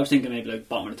maybe. No, I was thinking maybe like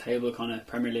bottom of the table kind of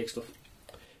Premier League stuff.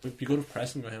 It'd be good at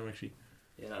pressing with him actually.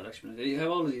 Yeah, that'd actually be nice. How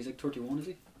old is he? He's like 31, is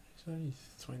he? So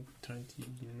he's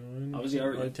 29. Oh, was he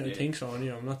already? I Yeah. think so.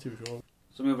 Yeah, I'm not too sure.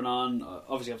 So moving on,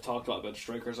 obviously I've talked a lot about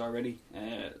strikers already.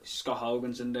 Scott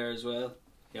Hogan's in there as well.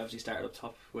 He obviously started up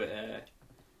top with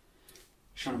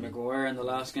Sean Maguire in the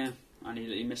last game, and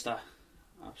he missed that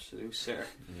absolute sitter.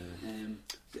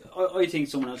 Yeah. I think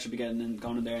someone else should be going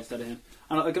in there instead of him.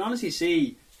 And I can honestly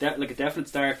see like a definite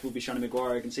start would be Sean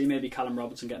Maguire. I can see maybe Callum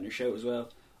Robinson getting a shout as well.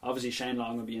 Obviously Shane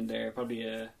Long will be in there.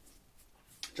 Probably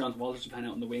Jonathan Walters will playing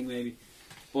out on the wing maybe.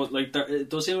 But like it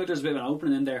does seem like there's a bit of an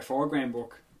opening in there for Graham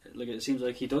Burke. Like it seems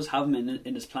like he does have him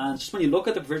in his plans. Just when you look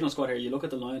at the provisional squad here, you look at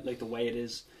the line, like the way it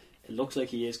is. It looks like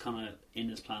he is kind of in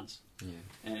his plans.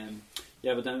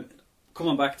 Yeah. But then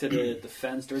coming back to the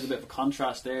defence, there is a bit of a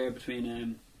contrast there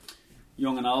between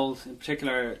young and old. In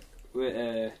particular,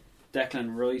 with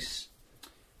Declan Rice,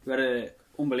 who had an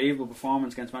unbelievable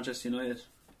performance against Manchester United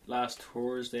last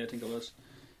Thursday, I think it was.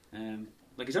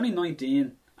 Like he's only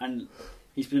 19, and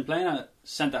he's been playing at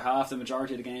centre half the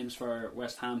majority of the games for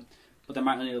West Ham. But then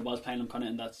Martin O'Neill was playing him kind of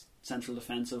in that central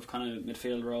defensive kind of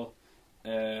midfield role.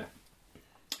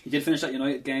 He did finish that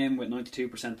United game with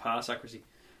 92% pass accuracy.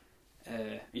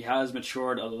 He has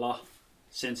matured a lot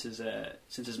since his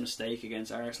mistake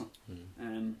against Arsenal.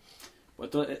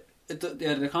 But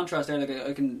the contrast there, like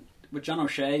I can with John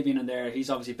O'Shea being in there, he's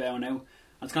obviously bowing out.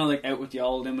 And it's kind of like out with the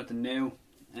old, in with the new.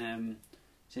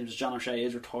 Seems as John O'Shea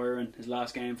is retiring. His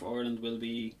last game for Ireland will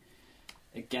be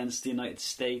against the United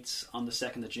States on the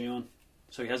 2nd of June.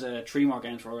 So he has 3 more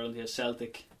games for Ireland. He has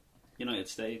Celtic,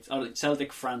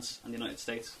 Celtic, France, and the United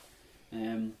States.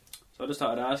 So I just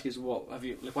thought I'd ask you,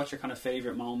 what's your kind of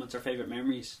favourite moments or favourite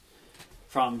memories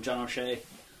from John O'Shea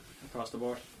across the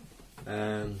board?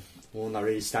 One that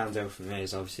really stands out for me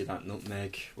is obviously that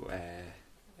nutmeg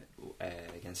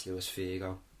against Luis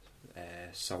Figo.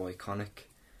 So iconic.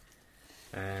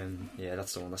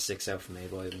 That's the one that sticks out for me.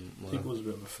 I think it was a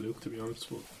bit of a fluke, to be honest.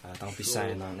 But Don't be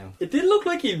saying that now. It did look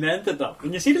like he meant it though.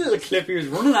 When you see the little clip, he was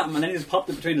running at him and then he just popped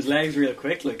it between his legs real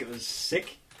quick. Like it was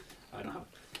sick. I don't know.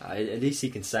 At least he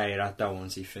can say that though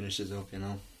once he finishes up, you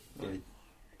know.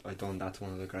 I done that to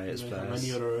one of the greatest players.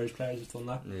 Many other Irish players have done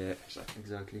that. Yeah,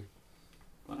 exactly.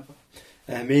 Wonderful.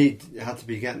 me had to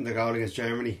be getting the goal against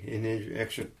Germany in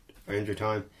injury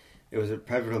time. It was a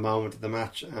pivotal moment of the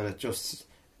match, and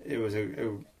it was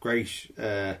a great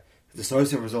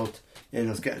decisive result in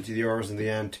us getting to the Euros in the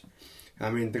end. I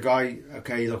mean, the guy,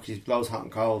 okay, look, he blows hot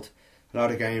and cold. A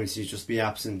lot of games he's just be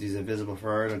absent. He's invisible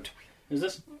for Ireland. Who's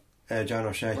this? John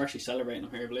O'Shea. We're actually celebrating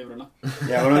him here, believe it or not.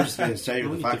 Yeah, well, I'm just being straight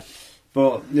with the fact.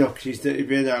 But look, he's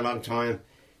been there a long time,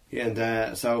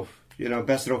 and so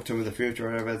best of luck to him in the future,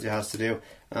 whatever else he has to do.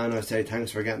 And I'd say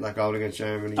thanks for getting that goal against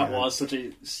Germany. That was such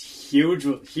a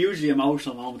hugely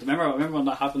emotional moment. I remember when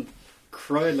that happened.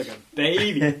 Cried like a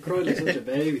baby. Cried like such a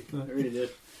baby. I really did.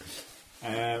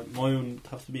 My one would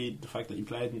have to be the fact that he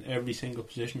played in every single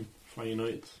position for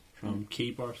United, from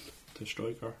keeper to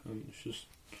striker, and it's just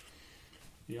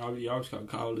he always got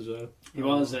called as well. He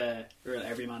was a real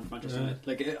everyman for Manchester United.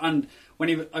 Like, and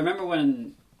I remember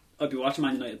when I'd be watching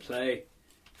Man United play,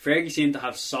 Fergie seemed to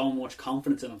have so much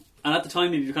confidence in him, and at the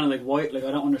time he'd be kind of like, "Why? Like,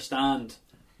 I don't understand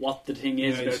what the thing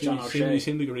is about John O'Shea." He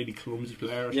seemed like a really clumsy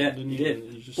player. Yeah, he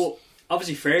did. But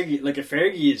obviously Fergie, like if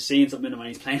Fergie is seeing something in him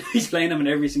and he's playing him in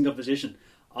every single position,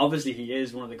 obviously he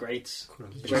is one of the greats.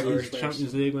 He's a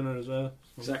Champions League winner as well.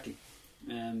 Exactly.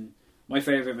 My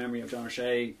favourite memory of John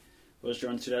O'Shea was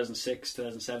during the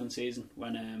 2006-2007 season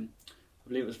when I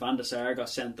believe it was Van der Sar got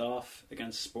sent off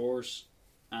against Spurs,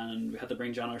 and we had to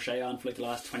bring John O'Shea on for like the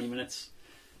last 20 minutes.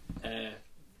 The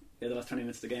last 20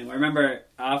 minutes of the game. I remember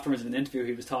afterwards in an interview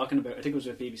he was talking about, I think it was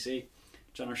with BBC,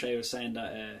 John O'Shea was saying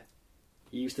that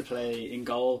he used to play in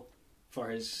goal for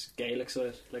his Gaelic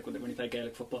side, like when he played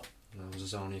Gaelic football. That was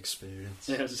his only experience.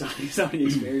 Yeah, it was his only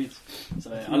experience. So,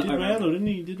 He did well though, didn't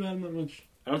he? He did well in that match.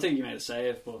 I don't think he made a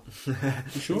save, but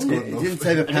Sure. He didn't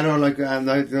save a penalty like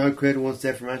now created one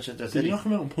step for Manchester Did City. he not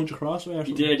come out and punch a crossway or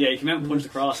he something? did, yeah, he came out and punched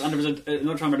across, and there was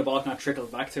another time where the ball kind of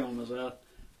trickled back to him as well.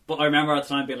 But I remember at the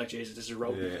time being like, Jesus, this is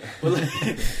rope. Yeah.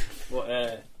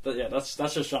 But yeah, that's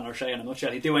just John O'Shea in a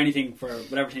nutshell. He'd do anything for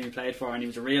whatever team he played for, and he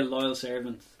was a real loyal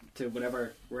servant to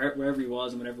wherever he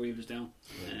was and whatever he was doing.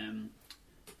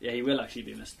 Yeah, he will actually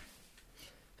be missed.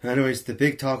 Anyways, the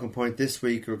big talking point this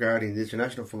week regarding the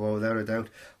international football, without a doubt,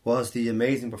 was the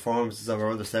amazing performances of our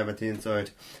under-17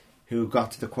 side, who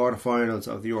got to the quarter-finals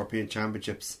of the European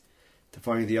Championships,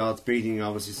 defying the odds, beating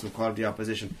obviously some quality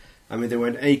opposition. I mean, they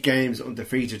went 8 games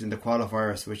undefeated in the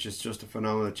qualifiers, which is just a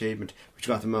phenomenal achievement, which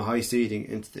got them a high seeding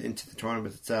into the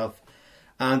tournament itself.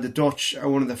 And the Dutch are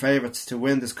one of the favourites to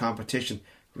win this competition,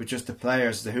 with just the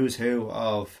players, the who's who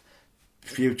of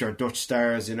future Dutch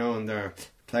stars, you know, and their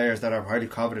players that are highly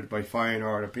coveted by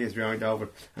Feyenoord, PSV Eindhoven,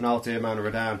 and also Emmanuel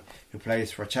Redan, who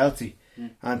plays for Chelsea.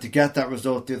 And to get that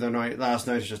result last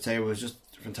night, I should say, was just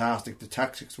fantastic. The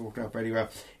tactics worked out very well.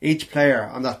 Each player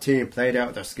on that team played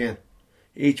out their skin.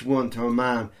 Each one to a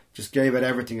man just gave it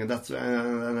everything, and I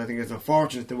think it's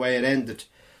unfortunate the way it ended,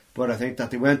 but I think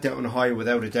that they went out on a high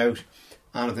without a doubt.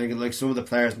 And I think like some of the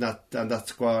players in that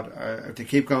squad, if they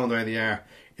keep going the way they are,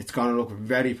 it's going to look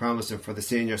very promising for the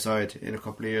senior side in a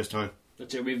couple of years' time.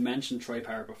 That's it. We've mentioned Troy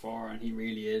Parrott before, and he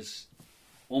really is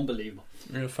unbelievable.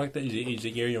 The fact that he's a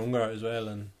year younger as well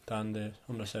than the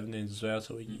under-17s as well,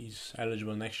 so he's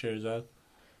eligible next year as well.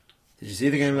 Did you see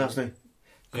the game last night?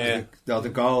 Yeah. The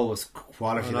goal was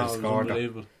quality that he scored.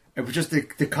 Unbelievable. It was just the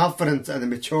confidence and the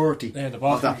maturity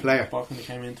of that player. The ball when he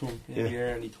came into him in the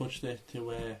air and he touched it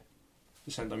to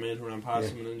the centre mid who ran past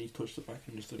him, and then he touched it back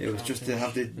and just. It was just to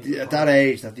have at that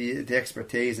age, that the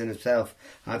expertise in itself,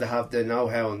 and to have the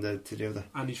know-how and to do that.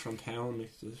 And he's from town.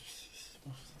 Like,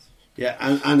 yeah,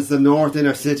 and it's the north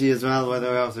inner city as well.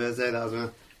 Whether else I say that as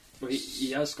well. But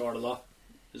he has scored a lot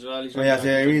as well.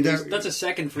 That's a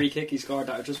second free kick he scored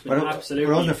that have just been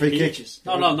absolutely. Wasn't a free kick?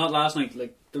 No, not last night.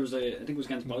 Like there was I think it was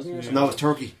against Bosnia or something. No, it was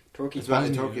Turkey. As well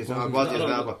in Turkey. So it was as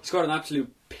well. But he scored an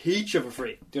absolute peach of a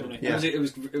free the other night. Yeah. It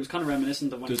was kind of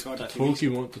reminiscent of when he scored that.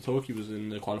 The Turkey was in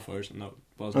the qualifiers, and that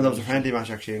was. No, that was a friendly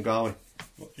match actually in Galway.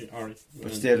 Alright.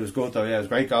 But still, it was good though. Yeah, it was a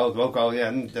great goal. Good goal.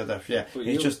 Yeah,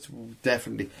 he's just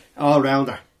definitely all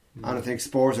rounder. And I think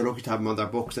Spurs are lucky to have him on their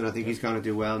books, and I think he's going to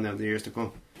do well now in the years to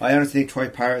come. I honestly think Troy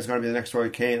Parrott is going to be the next Roy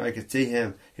Keane. I could see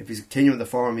him, if he's continuing the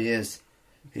form he is,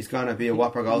 he's going to be a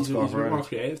whopper goal scorer. He's a bit more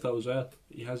creative though as well.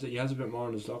 He has a bit more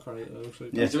in his locker. Right? It looks like.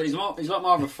 Yeah. He's a lot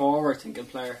more of a forward thinking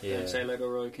player. I'd say like a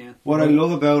Roy Keane. What I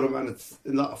love about him, and it's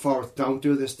a lot of forwards don't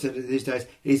do this these days,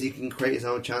 is he can create his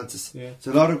own chances. Yeah.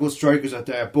 So a lot of good strikers out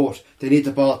there, but they need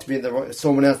the ball to be in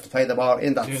someone else to play the ball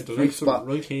in that sweet spot.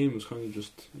 Roy Keane was kind of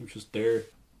just there.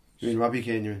 You mean Robbie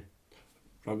Keane? You mean?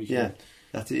 Robbie Keane. Yeah,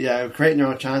 that's it. Yeah, creating your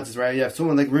own chances. Where you have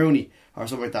someone like Rooney or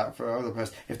something like that for other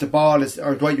players. If the ball is,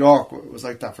 or Dwight York was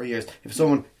like that for years. If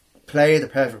someone played the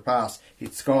perfect pass,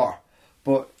 he'd score.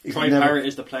 But Troy Parrott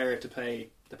is the player to play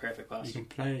the perfect pass. He can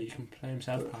play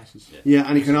himself passes. Yeah,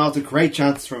 and he can also create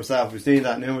chances for himself. We've seen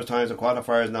that numerous times in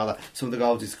qualifiers and all that. Some of the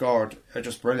goals he scored are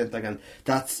just brilliant. Again,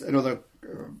 that's another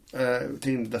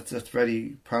thing that's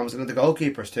very promising. And the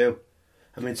goalkeepers too.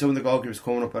 I mean, some of the goalkeepers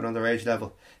coming up at underage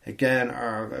level again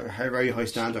are a very high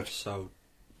standard. So,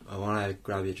 I want to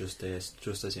grab you just as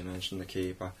you mentioned the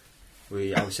keeper.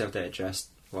 We obviously have to address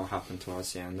what happened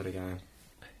towards the end of the game.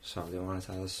 So, do you want to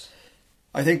tell us?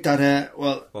 I think that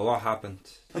well, what happened?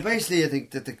 Well, basically, I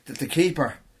think that the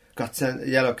keeper got sent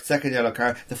second yellow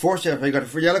card. The first he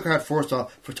got a yellow card first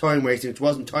off for time wasting, which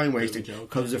wasn't time wasting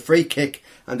because it was a free kick,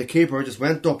 and the keeper just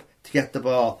went up to get the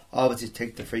ball, obviously to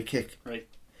take the free kick. Right.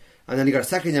 And then he got a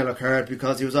second yellow card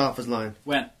because he was off his line.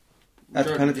 When? At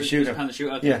the penalty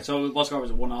shootout. Yeah. So what score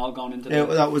was it? 1-1 going into the...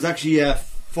 that was actually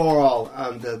 4-4,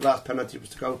 and the last penalty was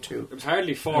to go to... It was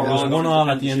hardly 4-4. It was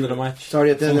 1-1 at the end of the match.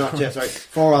 Sorry, at the end of the match, yeah, sorry.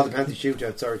 4-4 the penalty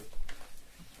shootout, sorry.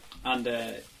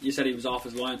 And you said he was off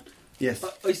his line. Yes.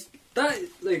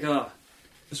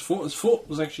 His foot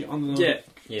was actually on the line.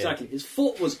 Yeah, exactly. His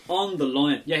foot was on the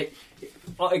line. Yeah,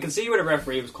 I can see where the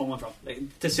referee was coming from,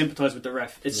 like, to sympathise with the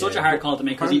ref. It's such a hard call to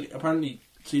make because apparently,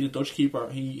 see the Dutch keeper.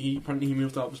 He apparently he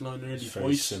moved off his line nearly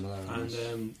twice, similar,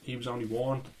 and he was only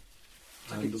warned.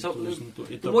 And So,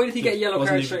 why did he get a yellow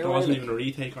card straight away? There wasn't even a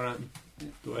retake or anything.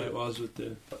 The way it was with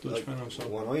the Dutch panel. So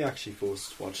when I actually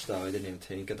first watched that, I didn't even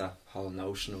think of that whole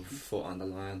notion of foot on the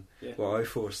line. Yeah. What I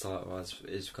first thought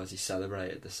is because he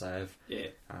celebrated the save. Yeah.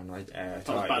 And I Bad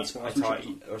thought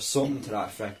sportsmanship. or something to that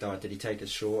effect. Or did he take his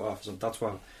shirt off? So that's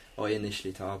what I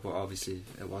initially thought, but obviously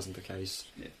it wasn't the case.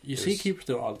 Yeah. you see keepers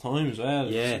do it all the time as well.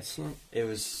 Yeah. It's not, It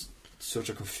was such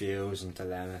a confusing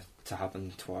dilemma to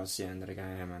happen towards the end of the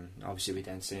game, and obviously we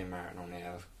then see Martin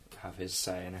O'Neill have his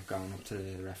say in it, going up to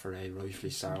the referee, rightfully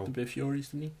so. a bit furious,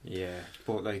 didn't he? Yeah,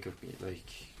 but like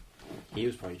he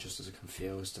was probably just as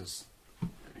confused as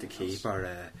the keeper,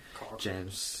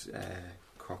 James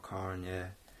Corcoran. Yeah,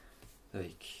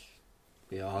 like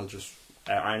we all just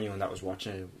anyone that was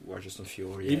watching it were just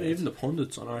infuriated. Even the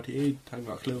pundits on RTE hadn't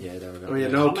got a clue. Yeah, they were. Oh yeah,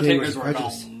 no King was commentators were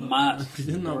prejudiced. going mad.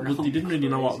 They didn't really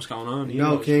know what was going on.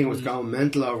 No King was going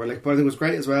mental over. Like, but I think it was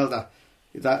great as well that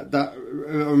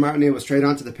Martin O'Neill was straight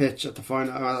onto the pitch at the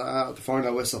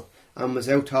final whistle and was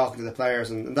out talking to the players,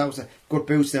 and that was a good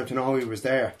boost to them to know he was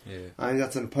there. Yeah. I think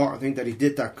that's an important thing that he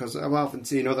did that, because I've often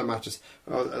seen other matches,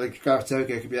 like Gareth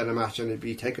Southgate could be at a match and he'd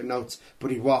be taking notes,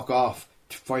 but he'd walk off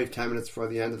 5-10 minutes before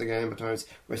the end of the game at times.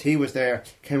 Whereas he was there,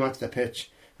 came onto the pitch,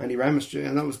 and he remonstrated,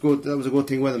 and that was good. That was a good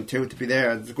thing with him too, to be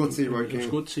there. It's good to see Roy It was Keane.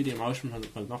 good to see the emotion,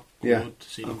 but not Yeah, good to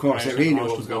see. of course, the he knew what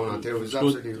emotion was going on too. It was good.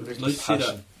 absolutely It was ridiculous. nice to see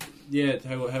Passion. that. Yeah,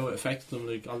 how it affected them.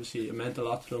 Like, obviously, it meant a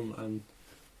lot to them. And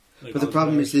like, But the all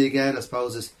problem you players- see again, I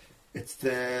suppose, is it's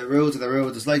the rules of the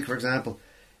road. It's like, for example,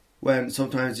 when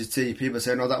sometimes you see people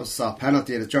say, "No, that was a soft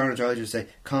penalty," and the Jordan judge would say,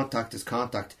 "Contact is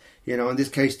contact." You know, in this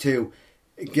case too,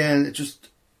 again, it just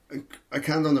I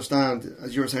can't understand,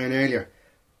 as you were saying earlier,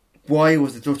 why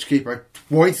was the Dutch keeper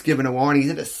twice given a warning? He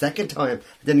did it a second time,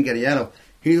 didn't get a yellow.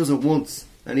 He does it once,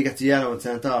 and he gets a yellow and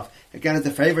sent off. Again, it's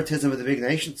the favouritism of the big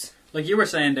nations. Like you were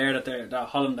saying there that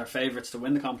Holland are favourites to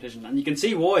win the competition, and you can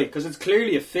see why, because it's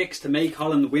clearly a fix to make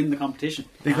Holland win the competition.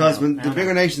 Because when the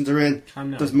bigger nations are in,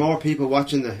 Can now. there's more people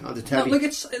watching on the No, telly. like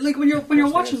it's like when you're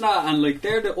watching that, and like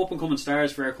they're the up and coming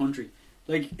stars for our country.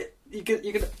 Like you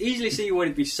could easily see why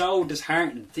it'd be so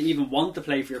disheartening to even want to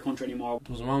play for your country anymore.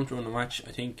 There was a moment during the match,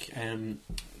 I think,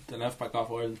 the left back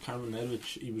off Ireland, Cameron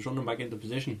Nedvich, he was running back into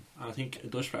position, and I think a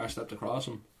Dutch player stepped across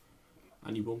him,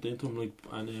 and he bumped into him, like,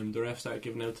 and the ref started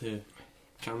giving out to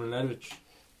Cameron Nedvich,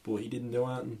 but he didn't do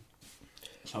anything.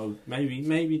 So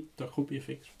maybe there could be a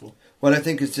fix. But Well, I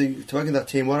think it's talking that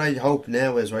team. What I hope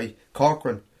now is, right,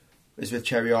 Corcoran is with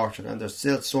Cherry Orchard, and there's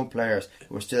still some players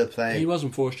who are still playing. he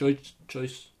wasn't first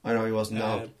choice. I know he wasn't.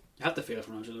 No, You have to feel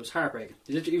for him. It was heartbreaking.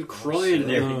 He was crying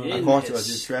and everything. of course it was.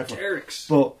 It's dreadful. Hysterics.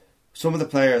 but some of the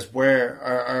players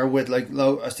are with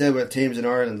are still with teams in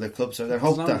Ireland, the clubs. So they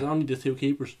hope There's that only the two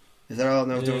keepers. is that all.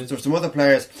 No, Yeah. there's some other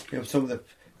players. You know, some of the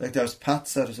there's Pat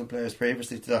said of some players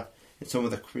previously to that in some of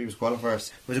the previous qualifiers.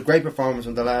 It was a great performance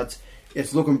from the lads.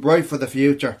 It's looking bright for the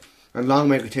future, and long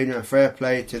may it continue. And fair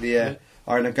play to the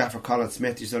Ireland gaffer Colin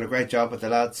Smith. He's done a great job with the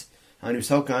lads, and he was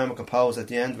so calm and composed at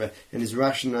the end of it in his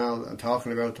rationale and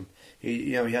talking about them.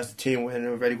 He has the team in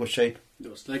a very good shape.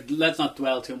 Like, let's not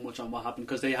dwell too much on what happened,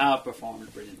 because they have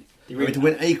performed brilliantly. They I mean, to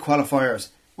win 8 qualifiers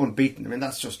unbeaten, I mean,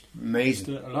 that's just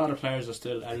amazing. A lot of players are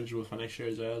still eligible for next year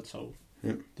as well, so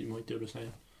they might do the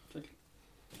same.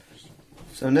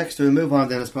 So next we'll move on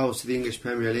then, I suppose, to the English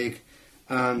Premier League,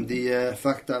 and the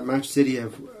fact that Manchester City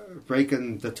have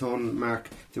breaking the ton mark.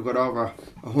 They've got over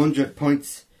 100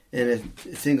 points in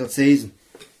a single season,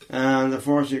 and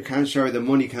unfortunately you can't show the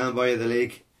money can buy you the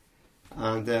league.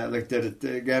 And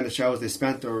again, it shows they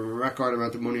spent a record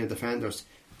amount of money on defenders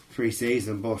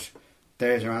pre-season, but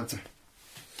there's your answer.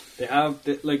 They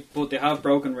have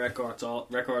broken records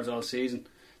all season.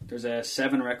 There's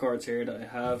 7 records here that I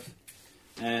have.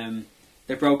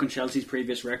 They've broken Chelsea's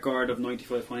previous record of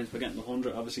 95 points by getting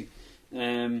 100, obviously.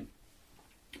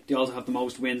 They also have the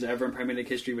most wins ever in Premier League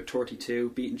history with 32,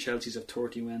 beating Chelsea's of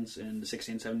 30 wins in the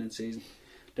 16-17 season.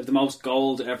 They have the most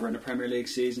goals ever in a Premier League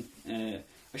season.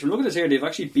 Actually, look at this here. They've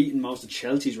actually beaten most of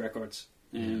Chelsea's records.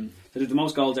 They have the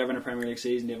most goals ever in a Premier League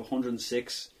season. They have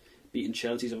 106, beating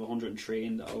Chelsea's of 103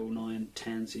 in the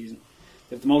 09-10 season.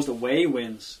 They have the most away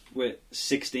wins with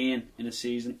 16 in a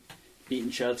season, beating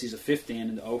Chelsea's of 15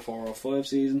 in the 04-05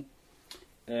 season.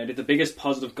 They have the biggest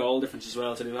positive goal difference as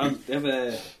well. So they have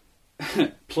a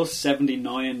plus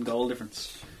 79 goal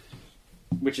difference,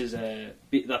 which is that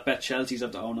bet Chelsea's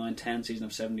of the 09-10 season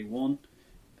of 71.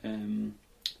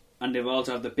 and they've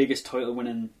also have the biggest title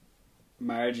winning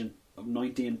margin of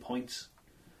 19 points,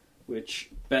 which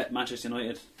bet Manchester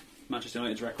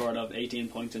United's record of 18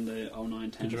 points in the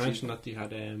 09-10 Did you mention that they had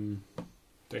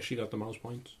they actually got the most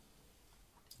points?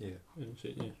 Yeah. Yeah.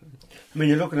 I mean,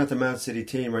 you're looking at the Man City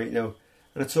team right now,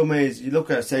 and in some ways, you look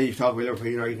at, say, you talk about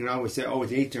Liverpool, you can always say, oh,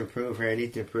 they need to improve here, they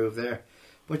need to improve there.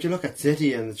 But you look at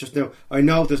City, and it's just now, I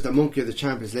know there's the monkey of the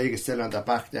Champions League is still on their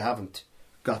back, they haven't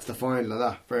got to the final of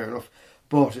that, fair enough.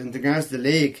 But in regards to the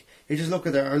league, you just look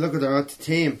at their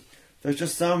team, there's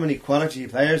just so many quality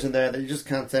players in there that you just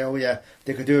can't say, oh yeah,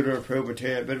 they could do a bit of improvement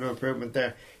here, a bit of improvement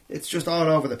there. It's just all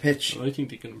over the pitch. Well, I think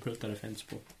they can improve their defence,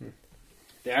 but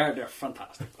they're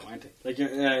fantastic, aren't they? Like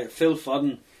Phil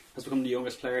Foden has become the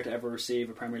youngest player to ever receive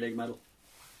a Premier League medal.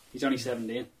 He's only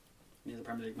 17. He has a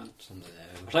Premier League medal.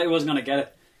 I thought he wasn't going to get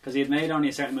it because he had made only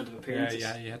a certain amount of appearances.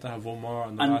 Yeah, he had to have one more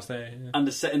on the last day. Yeah. And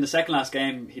in the second last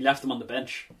game, he left him on the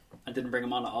bench and didn't bring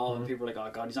him on at all. And people were like,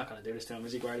 "Oh God, he's not going to do this to him,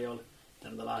 is he, Guardiola?"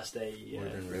 Then the last day, would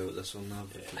have been rootless one now,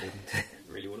 but he didn't.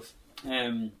 Really would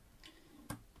have.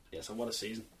 Yeah, so what a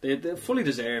season. They're fully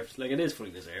deserved. Like, it is fully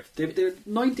deserved. They're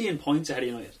 19 points ahead of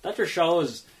United. That just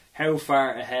shows how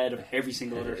far ahead of every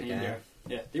single other team they are.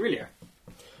 Yeah, they really are.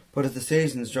 But as the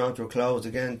season's drawn to a close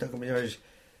again,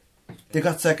 they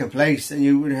got second place, and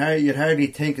you'd hardly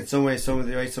think in some ways some of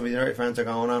the United fans are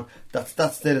going on that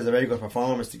still is a very good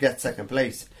performance to get second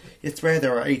place. It's where they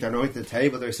were 8th or 9th in the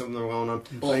table, there's something going on.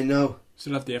 But I know.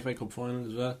 Still have the FA Cup final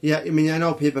as well. Yeah, I mean, I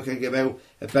know people can give out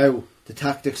about the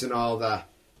tactics and all that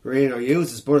Mourinho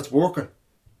uses, but it's working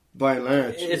by and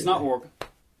large. It's not working.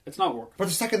 It's not working. But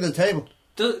they're second in the table.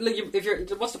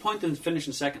 What's the point in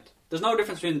finishing second? There's no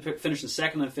difference between finishing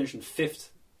second and finishing 5th.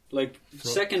 Like,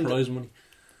 second prize money.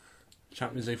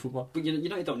 Champions League football. But you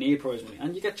don't need prize money,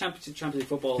 and you get Champions League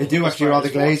football. They do actually. All the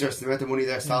Glazers, the amount of money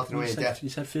they're salting away in debt. You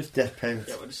said 5th. Debt payments.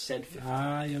 Yeah, I just said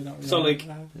 5th. Yeah, that was so like,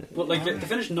 but like to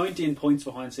finish 19 points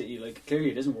behind City, like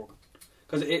clearly it isn't working.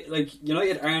 Because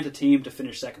United aren't a team to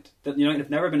finish second. United have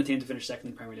never been a team to finish second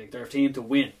in the Premier League. They're a team to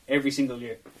win every single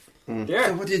year.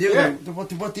 So what do you do then?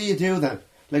 What do you do then?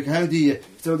 Like, how do you?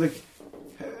 So like,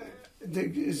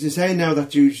 is you saying now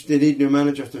that they need a new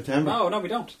manager for September? No, we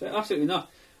don't. Absolutely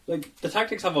not. Like, the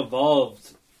tactics have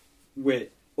evolved with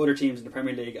other teams in the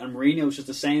Premier League, and Mourinho's just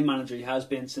the same manager he has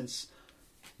been since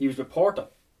he was with Porto.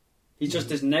 He's just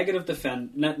this negative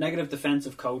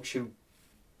defensive coach who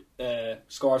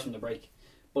scores from the break.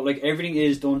 But like, everything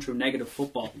is done through negative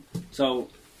football. So,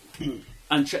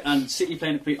 and City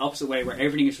playing the complete opposite way, where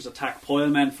everything is just attack, pile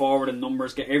men forward in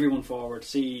numbers, get everyone forward,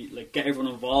 get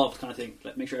everyone involved, kind of thing.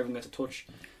 Like, make sure everyone gets a touch.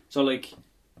 So like,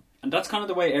 and that's kind of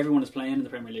the way everyone is playing in the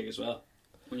Premier League as well.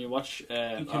 When you watch, you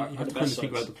have to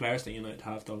think about the players that United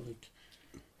have, though.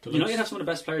 United have some of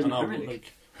the best players in the Premier League.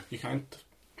 Like, you can't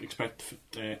expect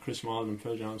Chris Smalling and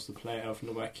Phil Jones to play out from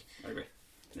the back. I agree.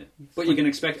 Yeah. But you can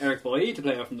expect Eric Boye to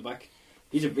play out from the back.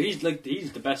 He's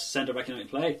the best centre back United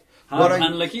play.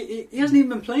 He hasn't even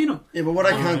been playing him. Yeah, but what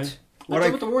I can't.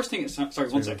 What the worst thing is? Sorry,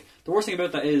 one sec. The worst thing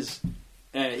about that is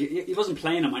he wasn't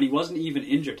playing him, and he wasn't even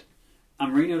injured.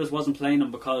 And Mourinho just wasn't playing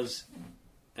him because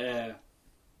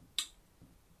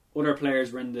other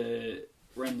players were in the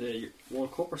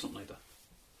World Cup or something like that.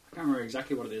 I can't remember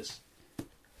exactly what it is,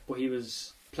 but he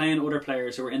was playing other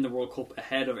players who were in the World Cup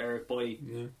ahead of Eric Boye.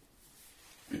 Yeah.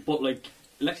 But like,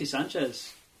 Alexis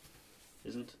Sanchez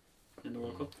isn't in the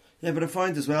World Cup. Yeah, but I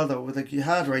find as well though, like, you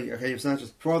had Sanchez,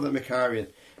 before that Mkhitaryan,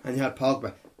 and you had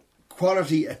Pogba,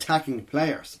 quality attacking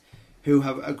players who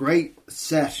have a great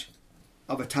set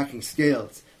of attacking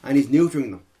skills, and he's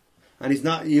neutering them. And he's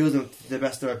not using them to the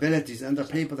best of their abilities, and they're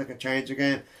people that can change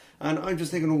again. And I'm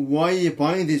just thinking, why are you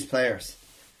buying these players?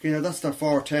 That's their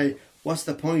forte. What's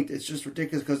the point? It's just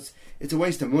ridiculous because it's a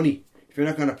waste of money if you're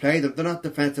not going to play them. They're not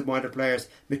defensive-minded players.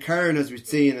 Mkhitaryan, as we've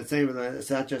seen, and same with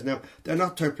Sanchez now, they're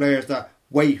not type players that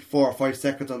wait 4 or 5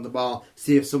 seconds on the ball,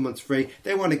 see if someone's free.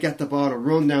 They want to get the ball and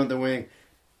run down the wing,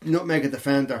 nutmeg a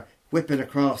defender, whipping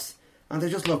across. And they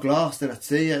just look lost in at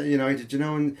sea at United,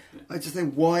 and I just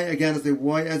think, why? And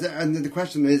the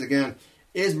question is again,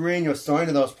 is Mourinho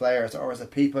signing those players, or is it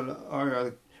people?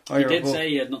 He did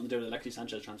say he had nothing to do with the Alexis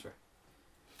Sanchez transfer.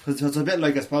 Because it's a bit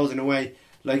like, I suppose, in a way,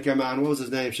 like your man, what was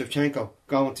his name, Shevchenko,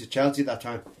 going to Chelsea that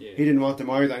time. Yeah. He didn't want them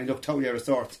either, and he looked totally out of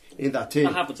sorts in that team.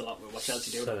 That happens a lot with what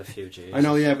Chelsea do. A few G's. I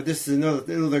know, yeah, but this is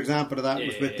another example of that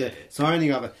with the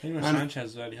signing of it. I think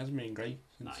Sanchez, he hasn't been great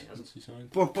since he signed.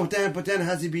 But then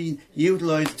has he been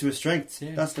utilised to his strengths?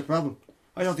 Yeah. That's the problem.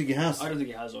 I don't think he has. I don't think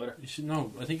he has either.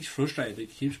 I think he's frustrated. He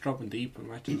keeps dropping deep in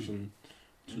matches and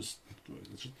just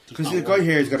because the guy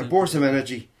here has got a burst of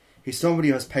energy. He's somebody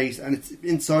who has pace, and it's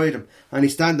inside him. And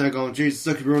he's standing there going, Jesus,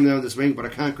 I could run down this wing, but I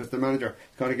can't because the manager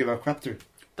is going to give out crap to him.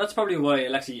 That's probably why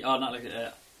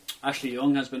Ashley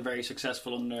Young has been very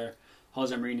successful under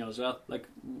Jose Mourinho as well. Like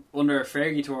under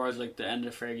Fergie towards like the end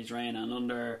of Fergie's reign, and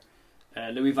under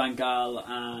Louis van Gaal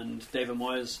and David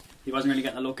Moyes, he wasn't really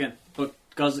getting a look in. But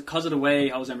because of the way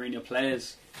Jose Mourinho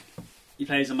plays, he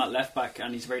plays him at left back,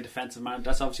 and he's a very defensive man.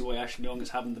 That's obviously why Ashley Young is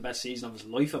having the best season of his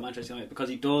life at Manchester United, because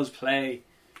he does play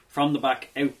from the back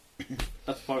out.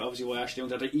 That's probably obviously why Ashley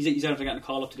Young. He's after getting a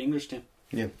call up to the English team.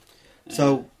 Yeah.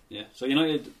 So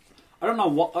United. I don't know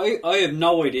what I have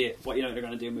no idea what United are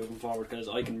going to do moving forward, because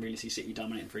I can really see City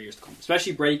dominating for years to come,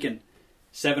 especially breaking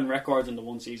 7 records in the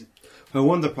one season. Well,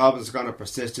 one of the problems that's going to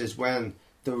persist is when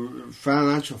the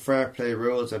financial fair play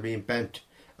rules are being bent,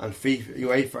 and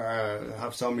UEFA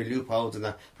have so many loopholes in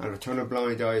that, and are turning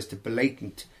blind eyes to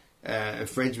blatant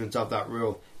infringements of that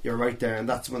rule. You're right there, and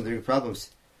that's one of the big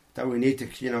problems that we need to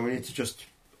just.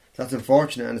 That's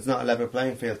unfortunate, and it's not a level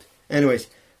playing field. Anyways,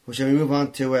 shall we move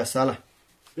on to Salah?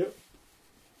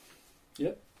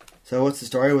 Yep. So what's the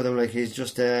story with him? Like, he's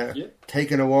just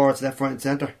taking awards left, right, and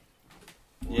centre.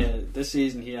 Yeah, this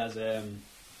season he has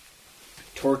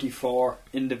 34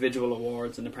 individual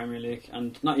awards in the Premier League,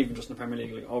 and not even just in the Premier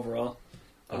League, like overall.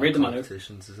 I'll read them all out.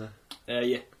 Competitions, is it?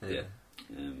 Yeah.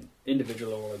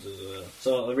 Individual awards as well.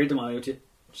 So I'll read them all out to you.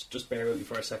 Just bear with me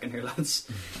for a second here, lads.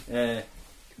 So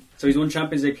he's won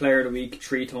Champions League Player of the Week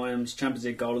 3 times, Champions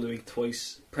League Goal of the Week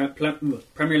twice,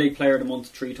 Premier League Player of the Month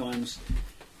 3 times,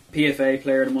 PFA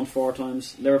Player of the Month 4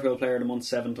 times, Liverpool Player of the Month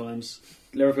 7 times,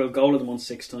 Liverpool Goal of the Month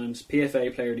 6 times,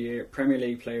 PFA Player of the Year, Premier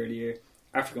League Player of the Year,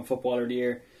 African Footballer of the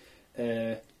Year,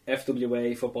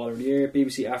 FWA Footballer of the Year,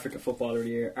 BBC Africa Footballer of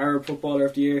the Year, Arab Footballer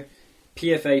of the Year,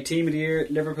 PFA Team of the Year,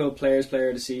 Liverpool Players Player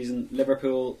of the Season,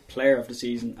 Liverpool Player of the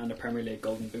Season, and the Premier League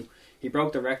Golden Boot. He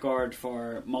broke the record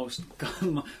for most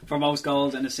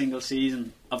goals in a single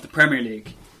season of the Premier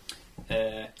League.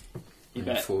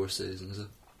 In 4 seasons, is it?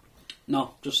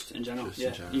 No, just in general.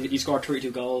 He scored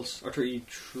 32 goals, or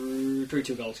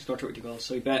 32 goals. He scored 32 goals.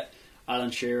 So he bet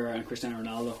Alan Shearer and Cristiano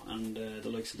Ronaldo and the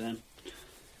likes of them.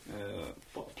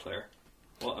 What a player!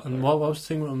 And what was the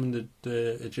thing with him in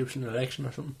the Egyptian election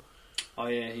or something? Oh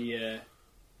yeah,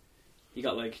 he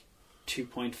got like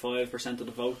 2.5% of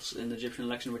the votes in the Egyptian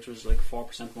election, which was like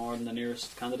 4% more than the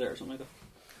nearest candidate or something like that.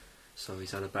 So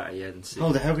he's had a better year than City.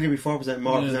 Oh, how could he be 4%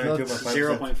 more? Yeah, than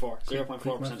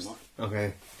 0.4% more.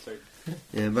 Okay. Sorry.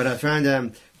 Yeah, but I found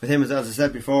with him, as I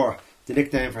said before, the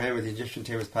nickname for him with the Egyptian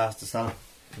team was Pass to Salah.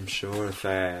 I'm sure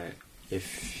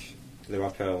if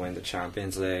Liverpool win the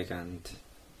Champions League and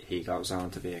he goes on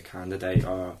to be a candidate,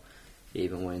 or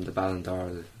even win the Ballon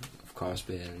d'Or, of course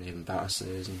be an even better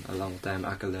season along with them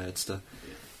accolades that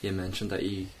you mentioned that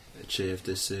he achieved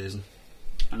this season.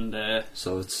 And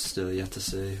so it's still yet to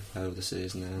see how the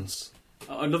season ends.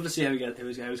 I'd love to see how he's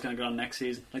going to get on next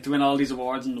season. Like, to win all these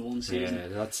awards in the one season. Yeah,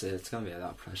 that's it. It's going to be a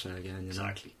lot of pressure again.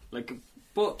 Exactly. Like,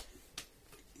 but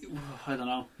I don't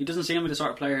know. He doesn't seem like the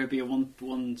sort of player who'd be a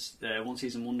one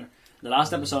season wonder. The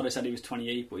last episode I said he was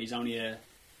 28, but he's only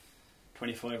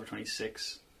 25 or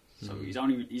 26. So he's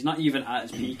not even at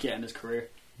his peak yet in his career.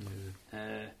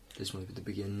 This might be the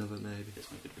beginning of it, maybe.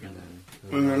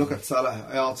 When we look at Salah,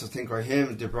 I also think for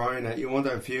him, De Bruyne, you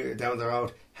wonder down the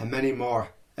road how many more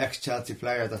ex-Chelsea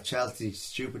players that Chelsea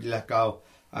stupidly let go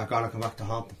are going to come back to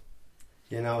haunt them.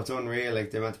 You know, it's unreal,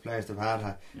 like the amount of players they've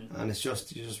had, and it's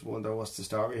just, you just wonder what's the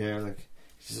story here. Like,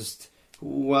 it's just,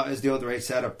 what is the other race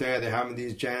set up there? They're having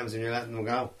these gems and you're letting them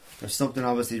go. There's something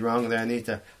obviously wrong there. I need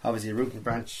to obviously root and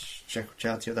branch check with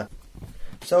Chelsea with that.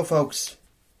 So, folks,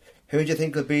 who do you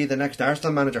think will be the next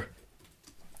Arsenal manager?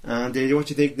 And what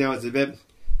you think now is a bit,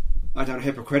 I don't know,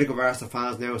 hypocritical of Arsenal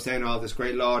fans now saying all this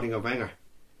great lauding of Wenger.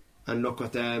 And look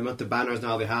at the amount of banners and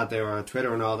all they had there on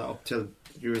Twitter and all that up till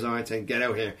you resigned saying, get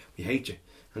out here, we hate you.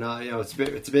 And it's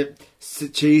a bit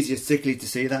cheesy and sickly to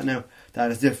see that now.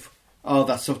 That as if all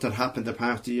that stuff that happened the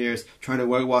past 2 years, trying to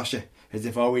whitewash it, as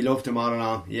if, we loved him all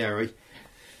along. Yeah, right.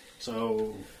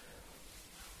 So,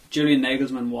 Julian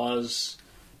Nagelsmann was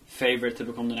favourite to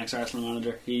become the next Arsenal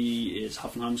manager. He is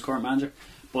Hoffenheim's current manager.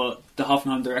 But the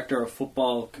Hoffenheim director of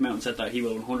football came out and said that he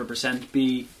will 100%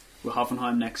 be with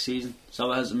Hoffenheim next season.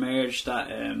 So it has emerged that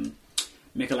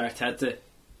Mikel Arteta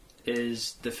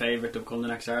is the favourite to become the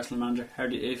next Arsenal manager.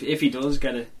 If he does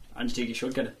get it, and you think he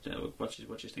should get it, what do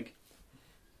you think?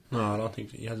 No, I don't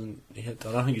think he hasn't. I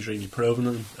don't think he's really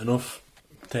proven enough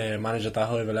to manage at that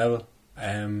high of a level.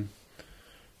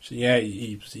 So yeah,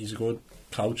 he's a good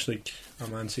coach, like at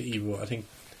Man City, but I think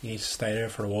he needs to stay there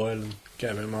for a while and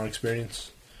get a bit more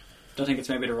experience. Don't think it's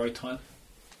maybe the right time?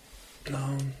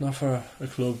 No, not for a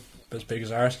club as big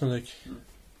as Arsenal. Like,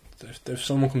 if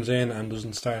someone comes in and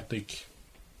doesn't start like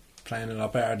playing a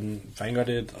lot better than Wenger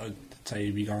did, I'd say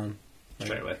he'd be gone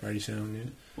Straight away. very soon.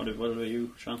 Yeah. What about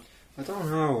you, Sean? I don't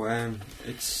know.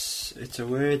 It's a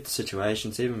weird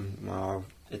situation.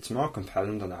 It's more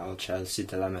compelling than the whole Chelsea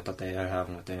dilemma that they are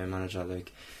having with their manager.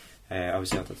 Like,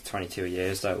 obviously after the 22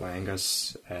 years that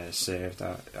Wenger's served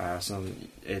at Arsenal,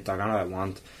 they're gonna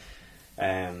want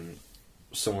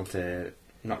someone to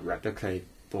not replicate,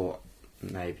 but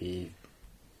maybe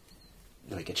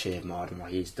like achieve more than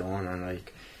what he's done. And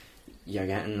like, you're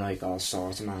getting like all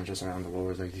sorts of managers around the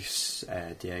world, like this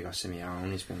Diego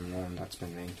Simeone's been one that's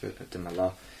been linked with them a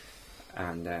lot,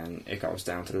 and then it goes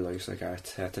down to the likes like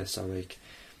Arteta. So like,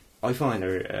 I find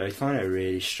it a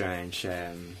really strange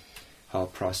whole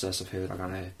process of who they're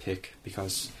gonna pick,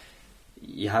 because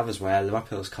you have as well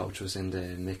Liverpool's coach was in the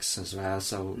mix as well,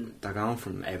 so they're going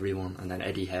from everyone, and then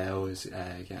Eddie Howe is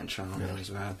getting thrown in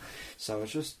as well. So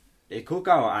it's just, it could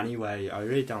go anyway. I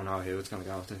really don't know who it's going to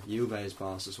go to. Juve's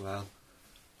boss as well.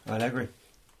 Allegri,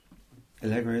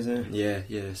 isn't it?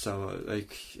 Yeah. So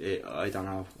like, I don't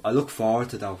know. I look forward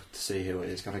to see who it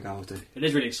is going to go to. It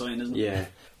is really exciting, isn't it? Yeah.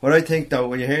 What I think though,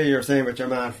 when you hear you're saying about your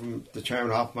man from the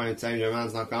chairman of Hoffenheim saying your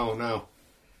man's not going now,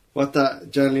 what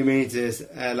that generally means is,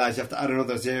 lads, you have to add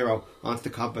another 0 onto the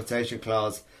compensation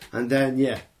clause, and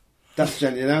then that's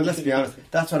generally, let's be honest,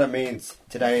 that's what it means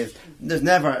today. Is there's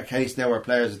never a case now where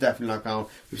players are definitely not going.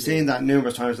 We've seen that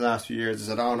numerous times in the last few years. They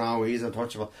said, oh no, he's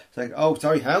untouchable. It's like, oh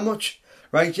sorry, how much?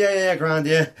 Right, yeah, grand,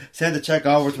 send the check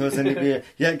over to us,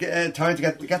 and time to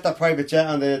get that private jet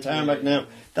on the tarmac now.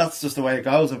 That's just the way it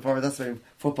goes, and that's the way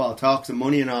football talks and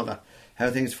money and all that, how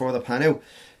things further pan out.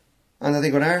 And I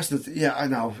think with Arsenal, I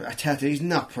know, Arteta, he's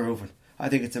not proven. I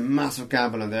think it's a massive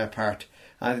gamble on their part.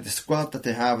 And the squad that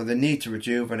they have, and they need to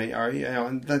rejuvenate, or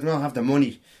and they don't have the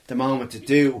money at the moment to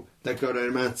do like go to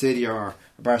Man City or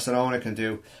Barcelona can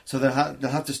do. So they'll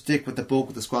have to stick with the bulk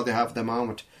of the squad they have at the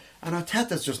moment. And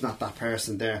Arteta's just not that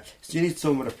person there. So you need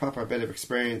someone with a proper bit of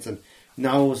experience and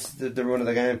knows the run of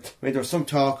the game. I mean, there was some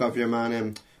talk of your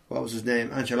man, what was his name,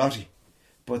 Ancelotti.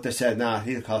 But they said, nah,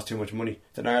 he'll cost too much money.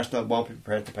 That Arsenal won't be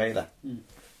prepared to pay that.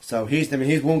 So he's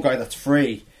one guy that's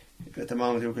free at the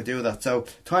moment who could do that. So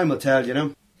time will tell,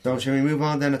 So shall we move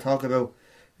on then and talk about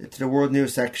to the world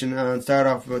news section and start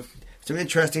off with some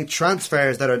interesting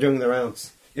transfers that are doing the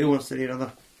rounds. Who wants to lead on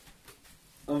that?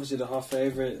 Obviously the hot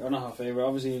favourite, or not hot favourite,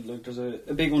 obviously like there's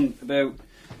a big one about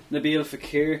Nabil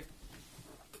Fekir.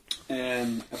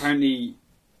 Apparently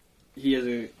he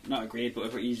has not agreed,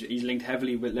 but he's linked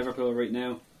heavily with Liverpool right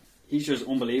now. He's just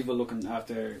unbelievable looking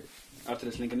after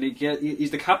this link. And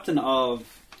he's the captain of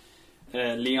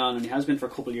Lyon, and he has been for a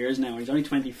couple of years now. He's only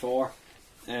 24.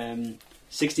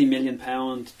 £60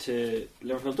 million to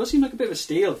Liverpool does seem like a bit of a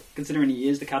steal, considering he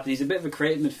is the captain. He's a bit of a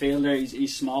creative midfielder.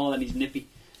 He's small and he's nippy.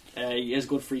 He has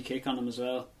good free kick on him as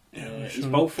well. He's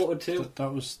both footed too.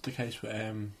 That was the case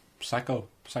with Sacco.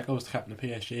 Sacco was the captain of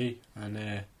PSG,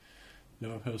 and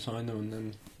Liverpool signed him, and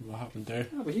then what happened there?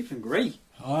 Oh, but he's been great.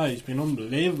 He's been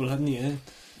unbelievable, hasn't he?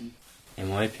 In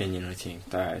my opinion, I think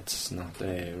that it's not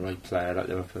the right player that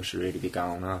Liverpool should really be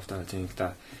going after. I think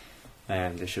that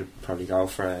they should probably go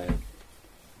for a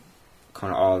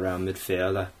kind of all-round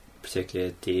midfielder,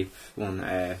 particularly a deep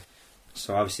one.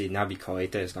 So obviously Naby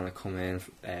Keita is going to come in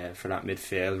for that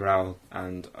midfield role,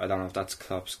 and I don't know if that's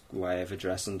Klopp's way of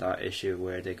addressing that issue,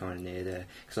 where they're going to need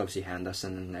because obviously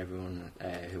Henderson and everyone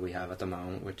who we have at the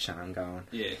moment with Chan going,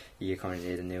 you kind of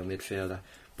need a new midfielder.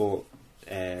 But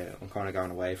I'm kind of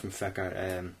going away from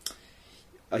Fekir.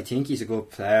 I think he's a good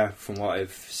player from what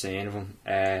I've seen of him.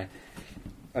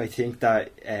 I think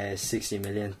that 60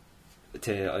 million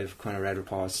I've kind of read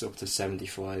reports up to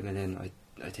 75 million.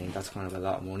 I think that's kind of a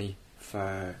lot of money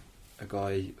for a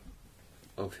guy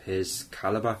of his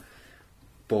calibre,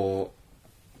 but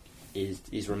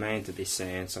he's remained to be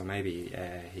seen, so maybe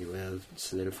he will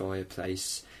solidify a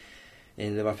place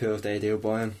in Liverpool if they do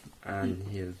buy him, and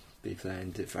he'll be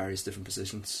playing various different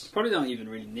positions. Probably don't even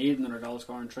really need another goal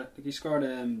scoring trip. Like, he scored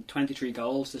 23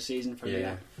 goals this season for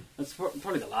Lyon. That's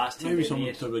probably the last thing maybe they someone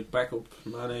need. to like back up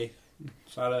Mane,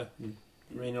 Salah, and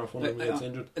Mourinho if one of them gets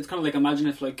injured. It's kind of like, imagine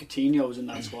if like Coutinho was in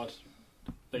that squad.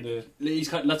 Like,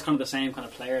 that's kind of the same kind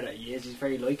of player that he is. He's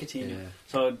very like Coutinho,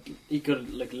 so he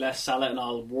could like less Salah and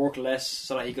all, work less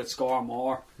so that he could score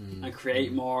more and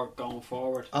create more going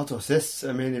forward. Also assists.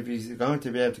 I mean, if he's going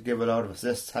to be able to give a lot of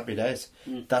assists, happy days.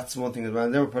 That's one thing as well.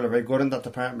 Liverpool are very good in that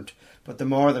department, but the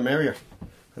more the merrier,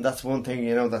 and that's one thing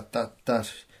that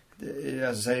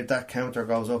as I say, if that counter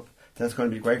goes up, that's going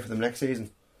to be great for them next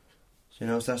season.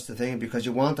 So that's the thing, because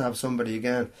you want to have somebody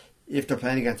again. if they're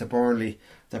playing against a Burnley,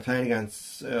 they're playing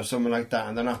against someone like that,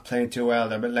 and they're not playing too well,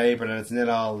 they're a bit laboured, and it's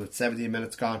 0-all with 17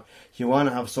 minutes gone. You want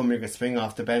to have someone who can swing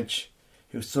off the bench,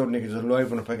 who suddenly can just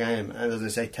liven up a game, and as I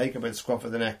say, take a bit of scruff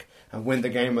of the neck and win the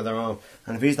game of their own.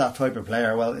 And if he's that type of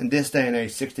player, well, in this day and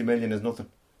age, 60 million is nothing.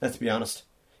 Let's be honest.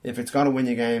 If it's going to win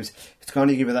you games, it's going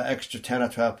to give you that extra 10 or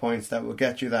 12 points that will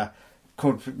get you that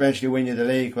could eventually win you the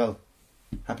league. Well,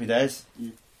 happy days.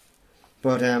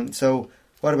 But so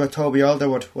what about Toby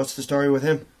Alderweireld? What's the story with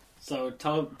him? So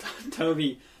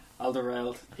Toby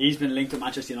Alderweireld, he's been linked to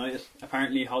Manchester United.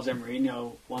 Apparently Jose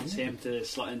Mourinho wants him to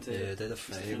slot into. Yeah, they're the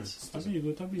favourites. That'd be a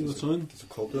good sign. There's a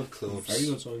couple of clubs. Very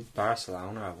good sign.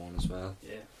 Barcelona have one as well.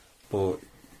 Yeah, but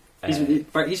he's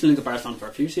been linked to Barcelona for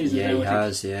a few seasons. yeah, now, he I think.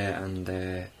 has. Yeah, and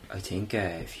I think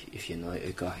if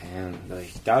United got him,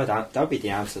 like that would be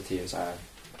the answer to his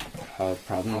whole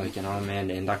problem. Like, you know what I mean,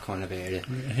 in that kind of area.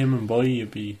 Him and Boy, you'd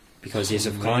be. Because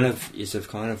you've kind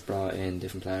of brought in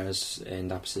different players in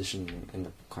that position in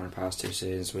the kind of past 2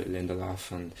 seasons with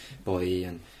Lindelof and Boy,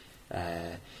 and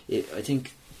I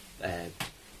think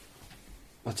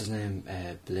what's his name?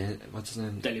 What's his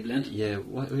name? Daley Blind. Yeah,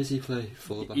 where does he play?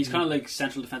 Fullback. He's kind of like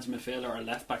central defensive midfielder or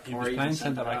left back, He or was even playing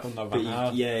centre centre back half. under But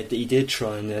Van Gaal. he did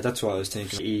try, and that's what I was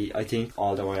thinking. I think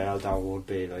all the way out that would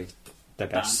be like the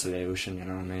best solution. You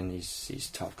know what I mean? He's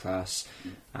top class,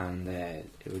 and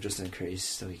it would just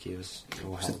increase like his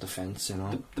whole defence. You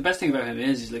know. The best thing about him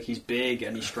is like he's big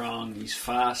and he's strong, he's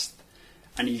fast,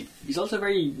 and he's also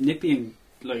very nippy and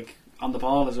like on the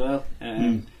ball as well.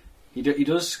 He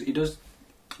does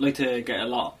like to get a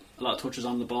lot of touches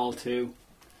on the ball too.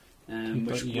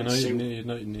 Which United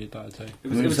need that too.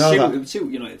 it would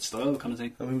suit United style kind of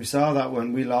thing. I mean, we saw that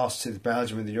when we lost to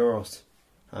Belgium in the Euros.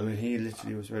 I mean, he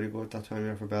literally was very good that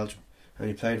time for Belgium, and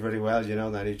he played very well. You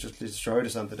know that he just destroyed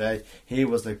us on the day. He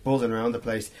was like buzzing around the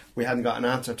place. We hadn't got an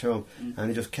answer to him, and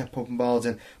he just kept pumping balls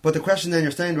in. But the question then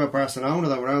you're saying about Barcelona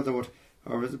that we're out there,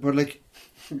 but like,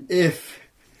 if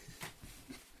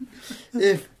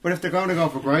they're going to go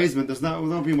for Griezmann, will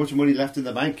not be much money left in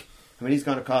the bank. I mean, he's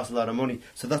going to cost a lot of money.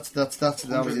 So that's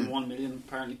 101 million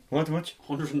apparently. What much?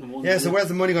 101. Yeah. So where's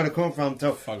the money going to come from?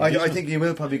 So I Griezmann. think he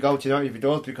will probably go to United if he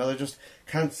does, because I just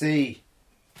can't see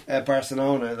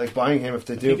Barcelona like buying him if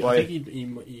they do buy I him.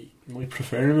 think he might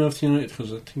prefer him out to United,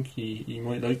 because I think he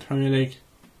might like Premier League.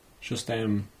 Just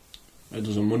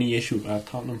there's a money issue at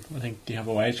Tottenham. I think they have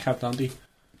a wage cap, don't they?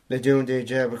 They do indeed,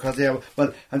 yeah. Because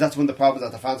and that's one of the problems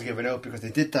that the fans are giving out, because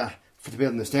they did that for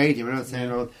building the stadium. We're not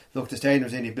saying, look, the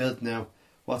stadium's only built now.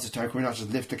 What's the time? Can we not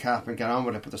just lift the cap and get on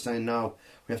with it? But they're saying no,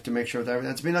 we have to make sure that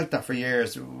everything. It's been like that for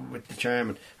years with the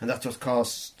chairman, and that's just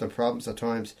caused the problems at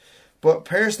times. But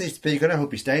personally speaking, I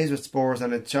hope he stays with Spurs,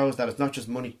 and it shows that it's not just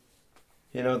money.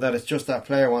 You know, that it's just that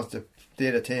player wants to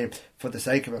lead a team for the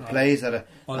sake of it, plays at it,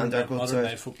 and they're good modern day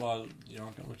side. football, you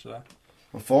don't get much of that.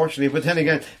 Unfortunately, but then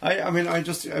again,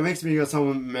 it makes me feel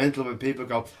so mental when people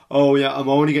go, "Oh yeah, I'm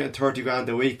only getting 30 grand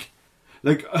a week."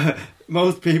 Like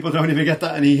most people don't even get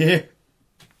that in a year.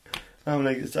 I'm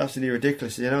like, it's absolutely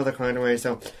ridiculous, you know, that kind of way.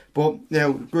 So, but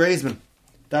now Griezmann,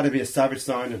 that'd be a savage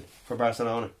signing for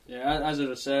Barcelona. Yeah, as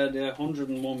I said,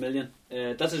 101 million.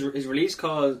 That's his release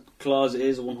clause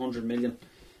is 100 million.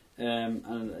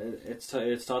 And it's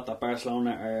thought that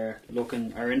Barcelona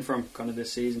are in for him kind of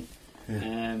this season.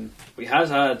 Yeah. But he has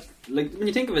had, like, when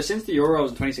you think of it, since the Euros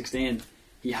in 2016,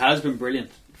 he has been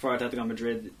brilliant for Atletico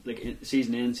Madrid, like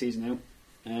season in, season out.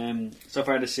 So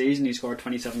far this season, he scored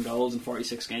 27 goals in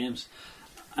 46 games,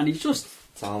 and he's just.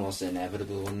 It's almost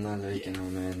inevitable, isn't it? Like, you know,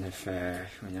 man, if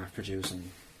when you're producing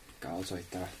goals like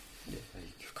that,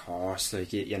 like, of course,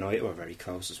 like United were very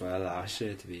close as well last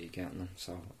year to be getting them.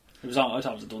 So I thought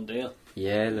it was a done deal.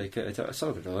 yeah, like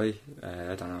so did I.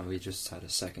 I don't know. We just had a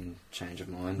second change of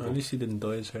mind. At least he didn't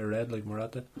dye his hair red like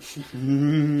Morata.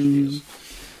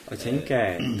 I think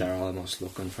they're almost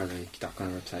looking for like that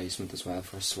kind of replacement as well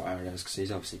for Suarez, because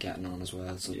he's obviously getting on as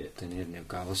well. So they need a new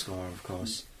goal scorer, of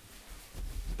course.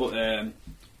 But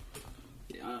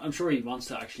I'm sure he wants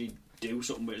to actually do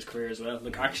something with his career as well,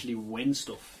 like actually win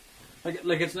stuff.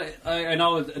 Like it's not, I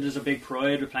know there's a big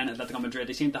pride with playing at Atletico Madrid.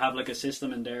 They seem to have like a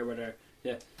system in there where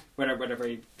they're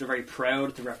very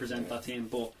proud to represent that team.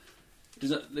 But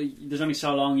there's only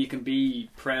so long you can be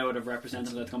proud of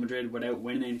representing Atletico Madrid without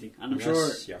winning anything. And I'm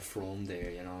sure you're from there,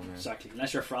 you know. Man. Exactly,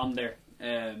 unless you're from there.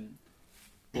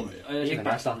 But I Even think at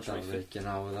Barcelona's that, right though, fit. like, you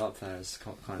know, a lot of players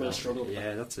kind Will of struggle with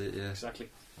Yeah, that's it. Yeah, Exactly.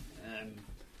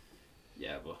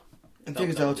 Yeah, but I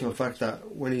think it's also a fact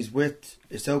that when he's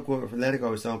it's so good for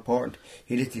Atletico, it's so important.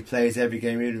 He literally plays every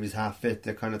game, even if he's half fit,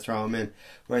 to kind of throw him in.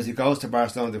 Whereas he goes to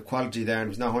Barcelona, the quality there, and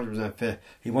he's not 100% fit,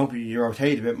 he won't be. You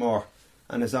rotate a bit more,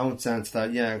 and his own sense that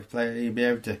he'll be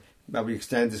able to maybe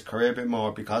extend his career a bit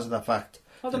more because of that fact.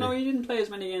 I don't know. He didn't play as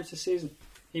many games this season.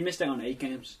 He missed out on 8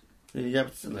 games. Yeah,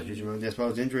 but still not huge amount. I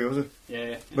suppose injury was it?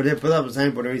 Yeah. But that was the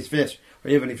same. But if he's fit,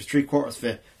 or even if he's 3/4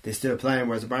 fit, they still play him.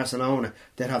 Whereas Barcelona,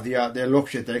 they'd have their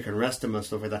luxury, they can rest him and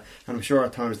stuff like that. And I'm sure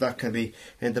at times that can be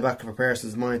in the back of a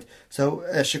person's mind. So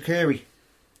Shaqiri,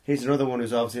 he's another one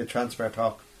who's obviously a transfer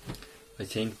talk. I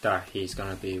think that he's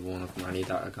going to be one of many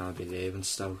that are going to be leaving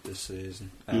Stoke this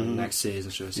season. Next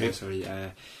season, should I say? Sorry.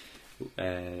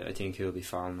 I think he'll be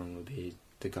falling on will be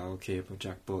the goalkeeper,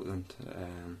 Jack Butland.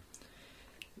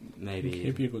 Maybe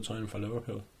he'd be a good sign for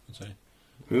Liverpool, I'd say.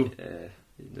 Who?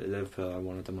 Liverpool are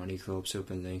one of the many clubs who've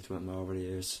been linked with him over the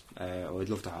years. I'd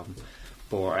love to have him.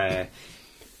 But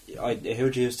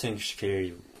who do you think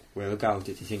Shaqiri will go?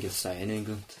 Did you think he'll stay in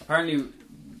England? Apparently,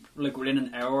 like within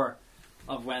an hour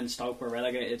of when Stoke were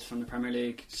relegated from the Premier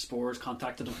League, Spurs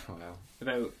contacted him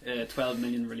about a 12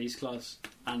 million release clause,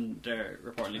 and they're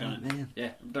reportedly going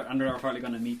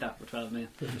to meet that for 12 million.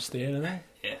 Stay in there.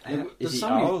 Yeah. Is he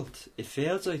old? It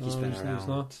feels like he's been around. He's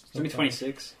not. He's only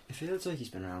 26. It feels like he's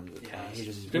been around.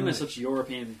 He's been with such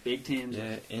European big teams.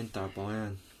 Yeah, Inter,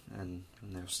 Bayern, and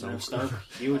now Stoke.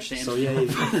 Huge teams. So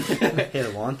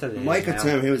he'll want it. Mike could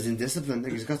say he was indisciplined.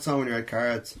 Like, he's got so many red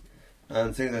cards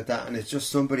and things like that, and it's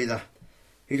just somebody that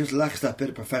he just lacks that bit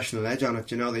of professional edge on it.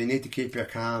 You know, that you need to keep your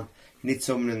calm. You need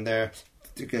someone in there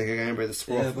to get a game by the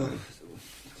scruff. Yeah,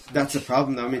 that's the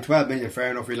problem though. I mean, 12 million,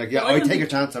 fair enough. You're like, I'd take a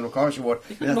chance, and of course you would.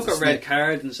 You can look at red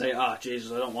cards and say,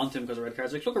 Jesus, I don't want him because of red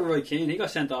cards. Like, look at Roy Keane. He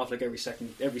got sent off like every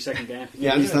second game.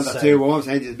 Yeah, I understand that too. But what I'm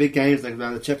saying is, big games like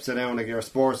when the chips are down, like you're a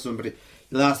sports somebody,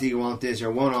 the last thing you want is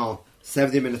you're 1-1,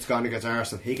 70 minutes gone against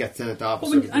Arsenal. He gets sent off.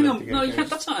 Well, hang on, no, you can't.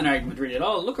 That's not an argument really at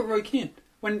all. Look at Roy Keane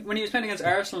when he was playing against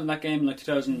Arsenal in that game, in like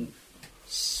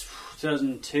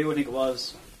 2002, I think it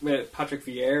was, with Patrick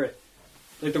Vieira.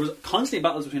 Like, there was constantly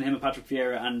battles between him and Patrick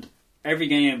Vieira, and every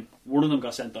game one of them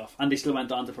got sent off, and they still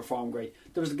went on to perform great.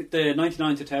 There was the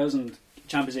 99-2000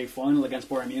 Champions League final against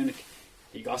Bayern Munich.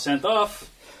 He got sent off.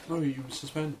 Oh, he was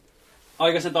suspended. Oh,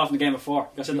 he got sent off in the game before.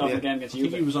 He got sent off in the game against Juve. I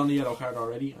think Juve. he was on the yellow card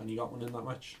already, and he got one in that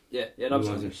match. Yeah, that was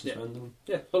suspended.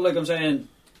 Yeah, but like I'm saying,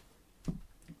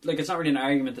 like it's not really an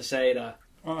argument to say that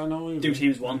do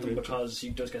teams want him because he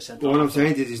does get sent off. What I'm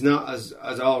saying is he's not as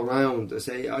all round.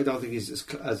 I don't think he's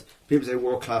as people say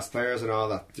world class players and all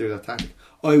that do that tactic.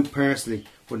 I personally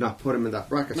would not put him in that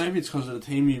bracket. Maybe it's because of the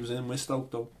team he was in with Stoke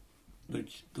though. Like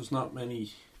there's not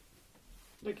many.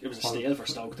 Like it was a steal for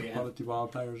Stoke to get quality ball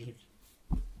players.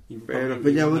 Fair enough,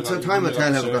 but time will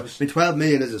tell how it goes. I mean, 12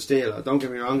 million is a steal. Don't get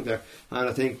me wrong there, and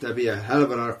I think there'll be a hell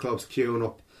of a lot of clubs queuing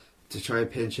up to try and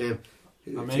pinch him.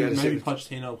 And maybe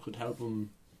Pochettino could help him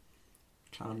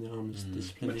calm down his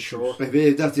discipline. Sure.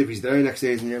 Maybe that's if he's there next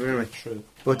season, yeah, anyway. True.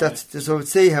 But so we'll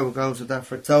see how it goes with that.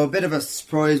 So a bit of a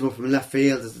surprise one from left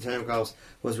field as the term goes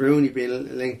was Rooney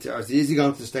being linked to, or is he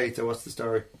going to the States, or what's the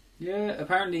story? Yeah,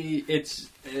 apparently it's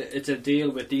a deal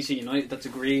with DC United that's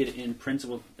agreed in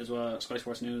principle, is what Sky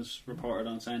Sports News reported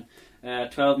on, saying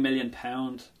 £12 million.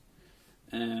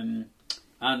 And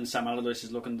Sam Allardyce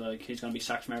is looking like he's going to be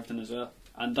sacked from Everton as well.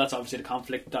 And that's obviously the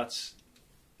conflict that's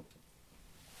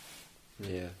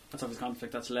obviously the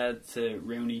conflict that's led to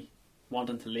Rooney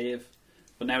wanting to leave.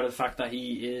 But now the fact that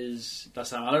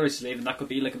Sam Allardyce is leaving, that could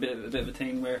be like a bit of a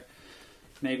thing where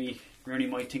maybe Rooney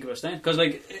might think about staying, because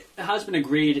like it has been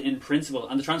agreed in principle,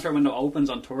 and the transfer window opens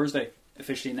on Thursday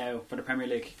officially now for the Premier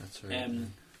League. That's right.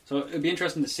 So it'd be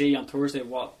interesting to see on Thursday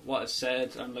what is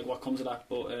said and like what comes of that.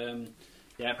 But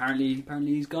apparently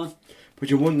he's gone. But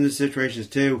you wonder in the situations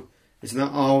too. It's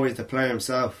not always the player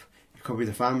himself. It could be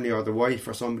the family or the wife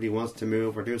or somebody who wants to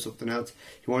move or do something else.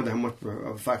 You wonder how much of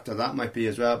a factor that might be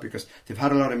as well, because they've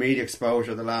had a lot of media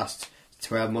exposure the last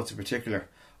 12 months in particular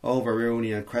over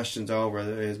Rooney and questions over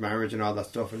his marriage and all that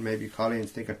stuff, and maybe Colleen's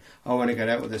thinking, I want to get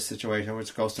out of this situation, I want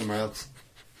to go somewhere else.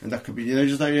 And that could be,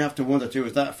 just like you have to wonder too,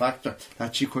 is that a factor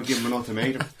that she could give him an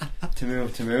ultimatum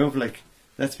to move, like,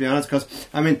 let's be honest, because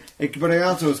I mean, but it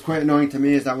also was quite annoying to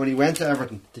me is that when he went to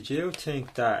Everton, did you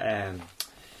think that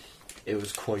it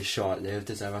was quite short-lived,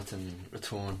 his Everton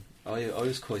return? I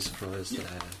was quite surprised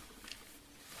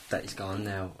that he's gone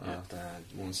now after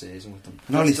one season with them.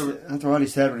 After all he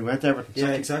said when he went to Everton.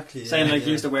 Yeah, exactly. Saying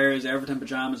he used to wear his Everton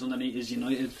pyjamas underneath his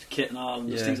United kit and all, and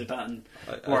just things like that, and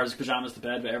wore his pyjamas to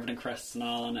bed with Everton crests and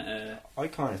all. And I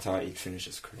kind of thought he'd finish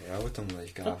his career with them,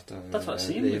 like after that's what it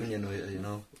seemed leaving United, you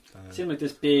know. It seemed like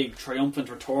this big triumphant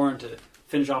return to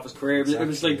finish off his career. Exactly, it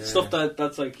was like stuff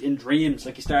that's like in dreams.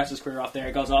 Like he starts his career off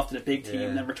there, goes off to the big team,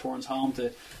 and then returns home to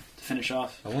finish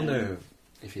off. I wonder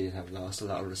if he'd have lost a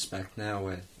lot of respect now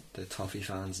with the Toffee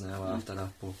fans now after that.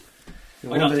 But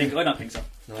I don't think so.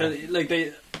 No.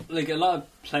 Like a lot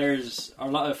of players or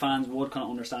a lot of fans would kind of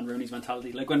understand Rooney's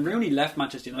mentality. Like when Rooney left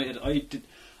Manchester United,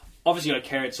 obviously I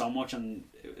cared so much and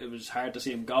it was hard to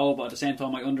see him go, but at the same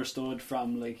time I understood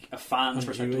from like a fan's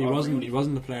perspective. He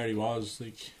wasn't the player he was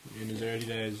like in his early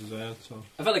days as well. So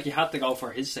I felt like he had to go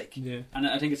for his sake. Yeah. And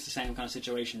I think it's the same kind of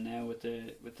situation now with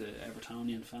the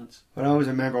Evertonian fans. But I always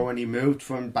remember when he moved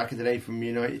from back in the day from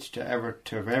United to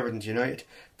Everton to United,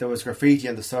 there was graffiti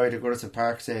on the side of Goodison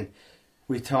Park saying,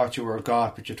 "We thought you were a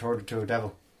god, but you turned into a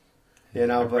devil." You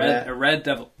know, A red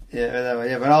devil.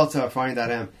 Yeah, but also I find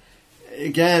that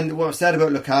again, what was said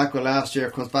about Lukaku last year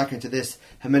comes back into this.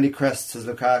 How many crests has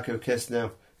Lukaku kissed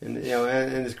now in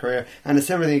his career? And the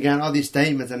similar thing again, all these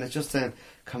statements, and it's just saying,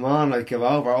 come on, like, give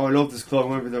over. Oh, I love this club, I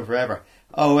want to be there forever.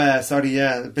 Oh, sorry,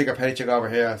 bigger paycheck over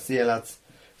here. See you, lads.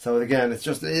 So again, it's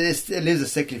just, it leaves a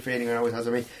sickly feeling, it always has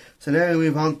with me. So now we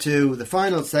move on to the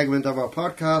final segment of our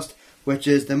podcast, which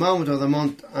is the moment of the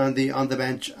month and the on the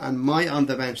bench. And my on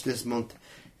the bench this month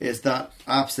is that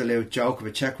absolute joke of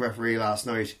a Czech referee last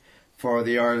night for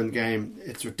the Ireland game.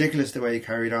 It's ridiculous the way he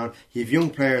carried on. You have young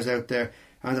players out there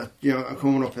and are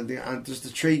coming up and just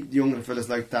to treat young fellas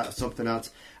like that is something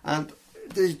else. And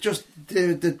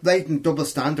the blatant double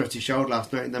standards he showed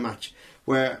last night in the match,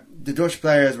 where the Dutch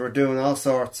players were doing all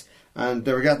sorts and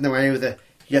they were getting away with it.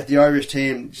 Yet the Irish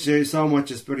team so much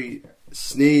as pretty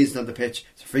sneezed on the pitch.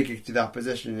 It's a free kick to the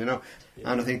opposition, Yeah.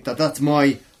 And I think that's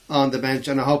my on the bench,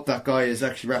 and I hope that guy is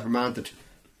actually reprimanded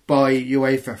by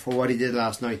UEFA for what he did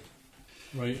last night.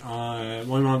 Right, my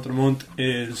moment of the month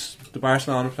is the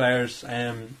Barcelona players.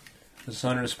 As a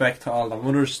sign of respect to all their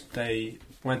mothers, they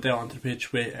went out onto the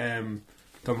pitch with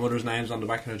their mothers' names on the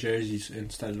back of their jerseys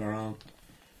instead of their own.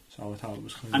 So I thought it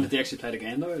was kind And did they actually play the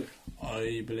game though?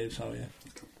 I believe so, yeah.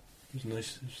 It was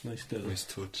nice little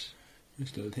touch.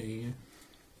 Nice little thing,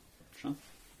 Sean?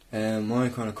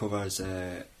 Mine kind of covers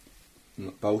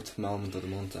both moment of the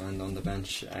month and on the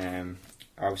bench.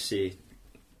 Obviously,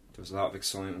 there was a lot of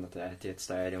excitement at the Etihad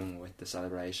Stadium with the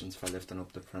celebrations for lifting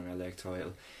up the Premier League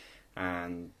title,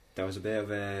 and there was a bit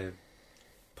of a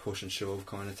push and shove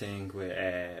kind of thing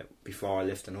with, before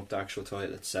lifting up the actual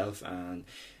title itself. And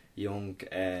young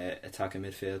attacking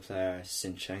midfield player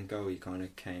Zinchenko, he kind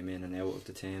of came in and out of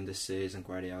the team this season.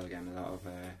 Guardiola gave him a lot of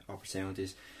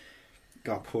opportunities.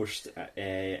 Got pushed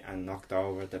and knocked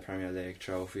over the Premier League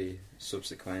trophy,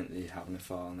 subsequently having it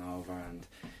fallen over, and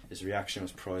his reaction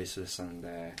was priceless.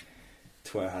 And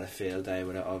Twitter had a field day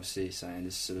with it, obviously saying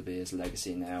this will be his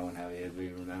legacy now and how he'll be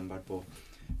remembered. But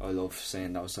I love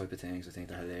seeing those type of things. I think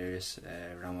they're hilarious.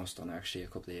 Ramos done it actually a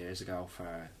couple of years ago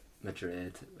for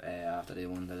Madrid after they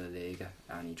won the La Liga,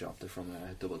 and he dropped it from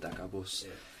a double-decker bus.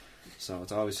 Yeah. So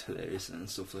it's always hilarious and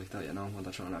stuff like that, when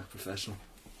they're trying to act professional.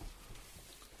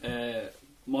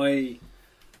 My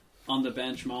on the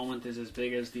bench moment is as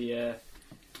big as the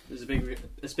as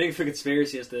big for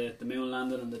conspiracy as the moon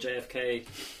landing and the JFK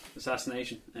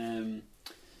assassination, and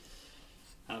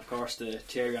of course the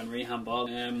Thierry Henry handball.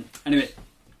 Anyway,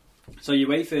 so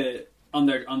UEFA on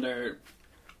their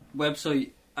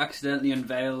website accidentally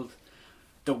unveiled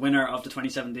the winner of the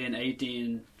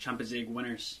 2017-18 Champions League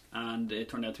winners, and it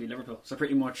turned out to be Liverpool. So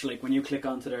pretty much like when you click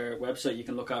onto their website, you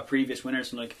can look at previous winners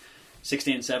from like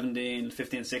 16-17,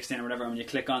 15-16 or whatever, and when you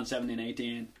click on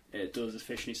 17-18, it does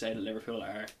officially say that Liverpool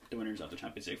are the winners of the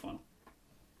Champions League final.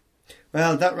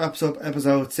 Well, that wraps up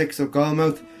episode 6 of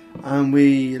Goalmouth, and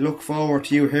we look forward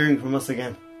to you hearing from us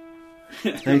again.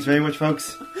 Thanks very much,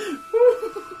 folks.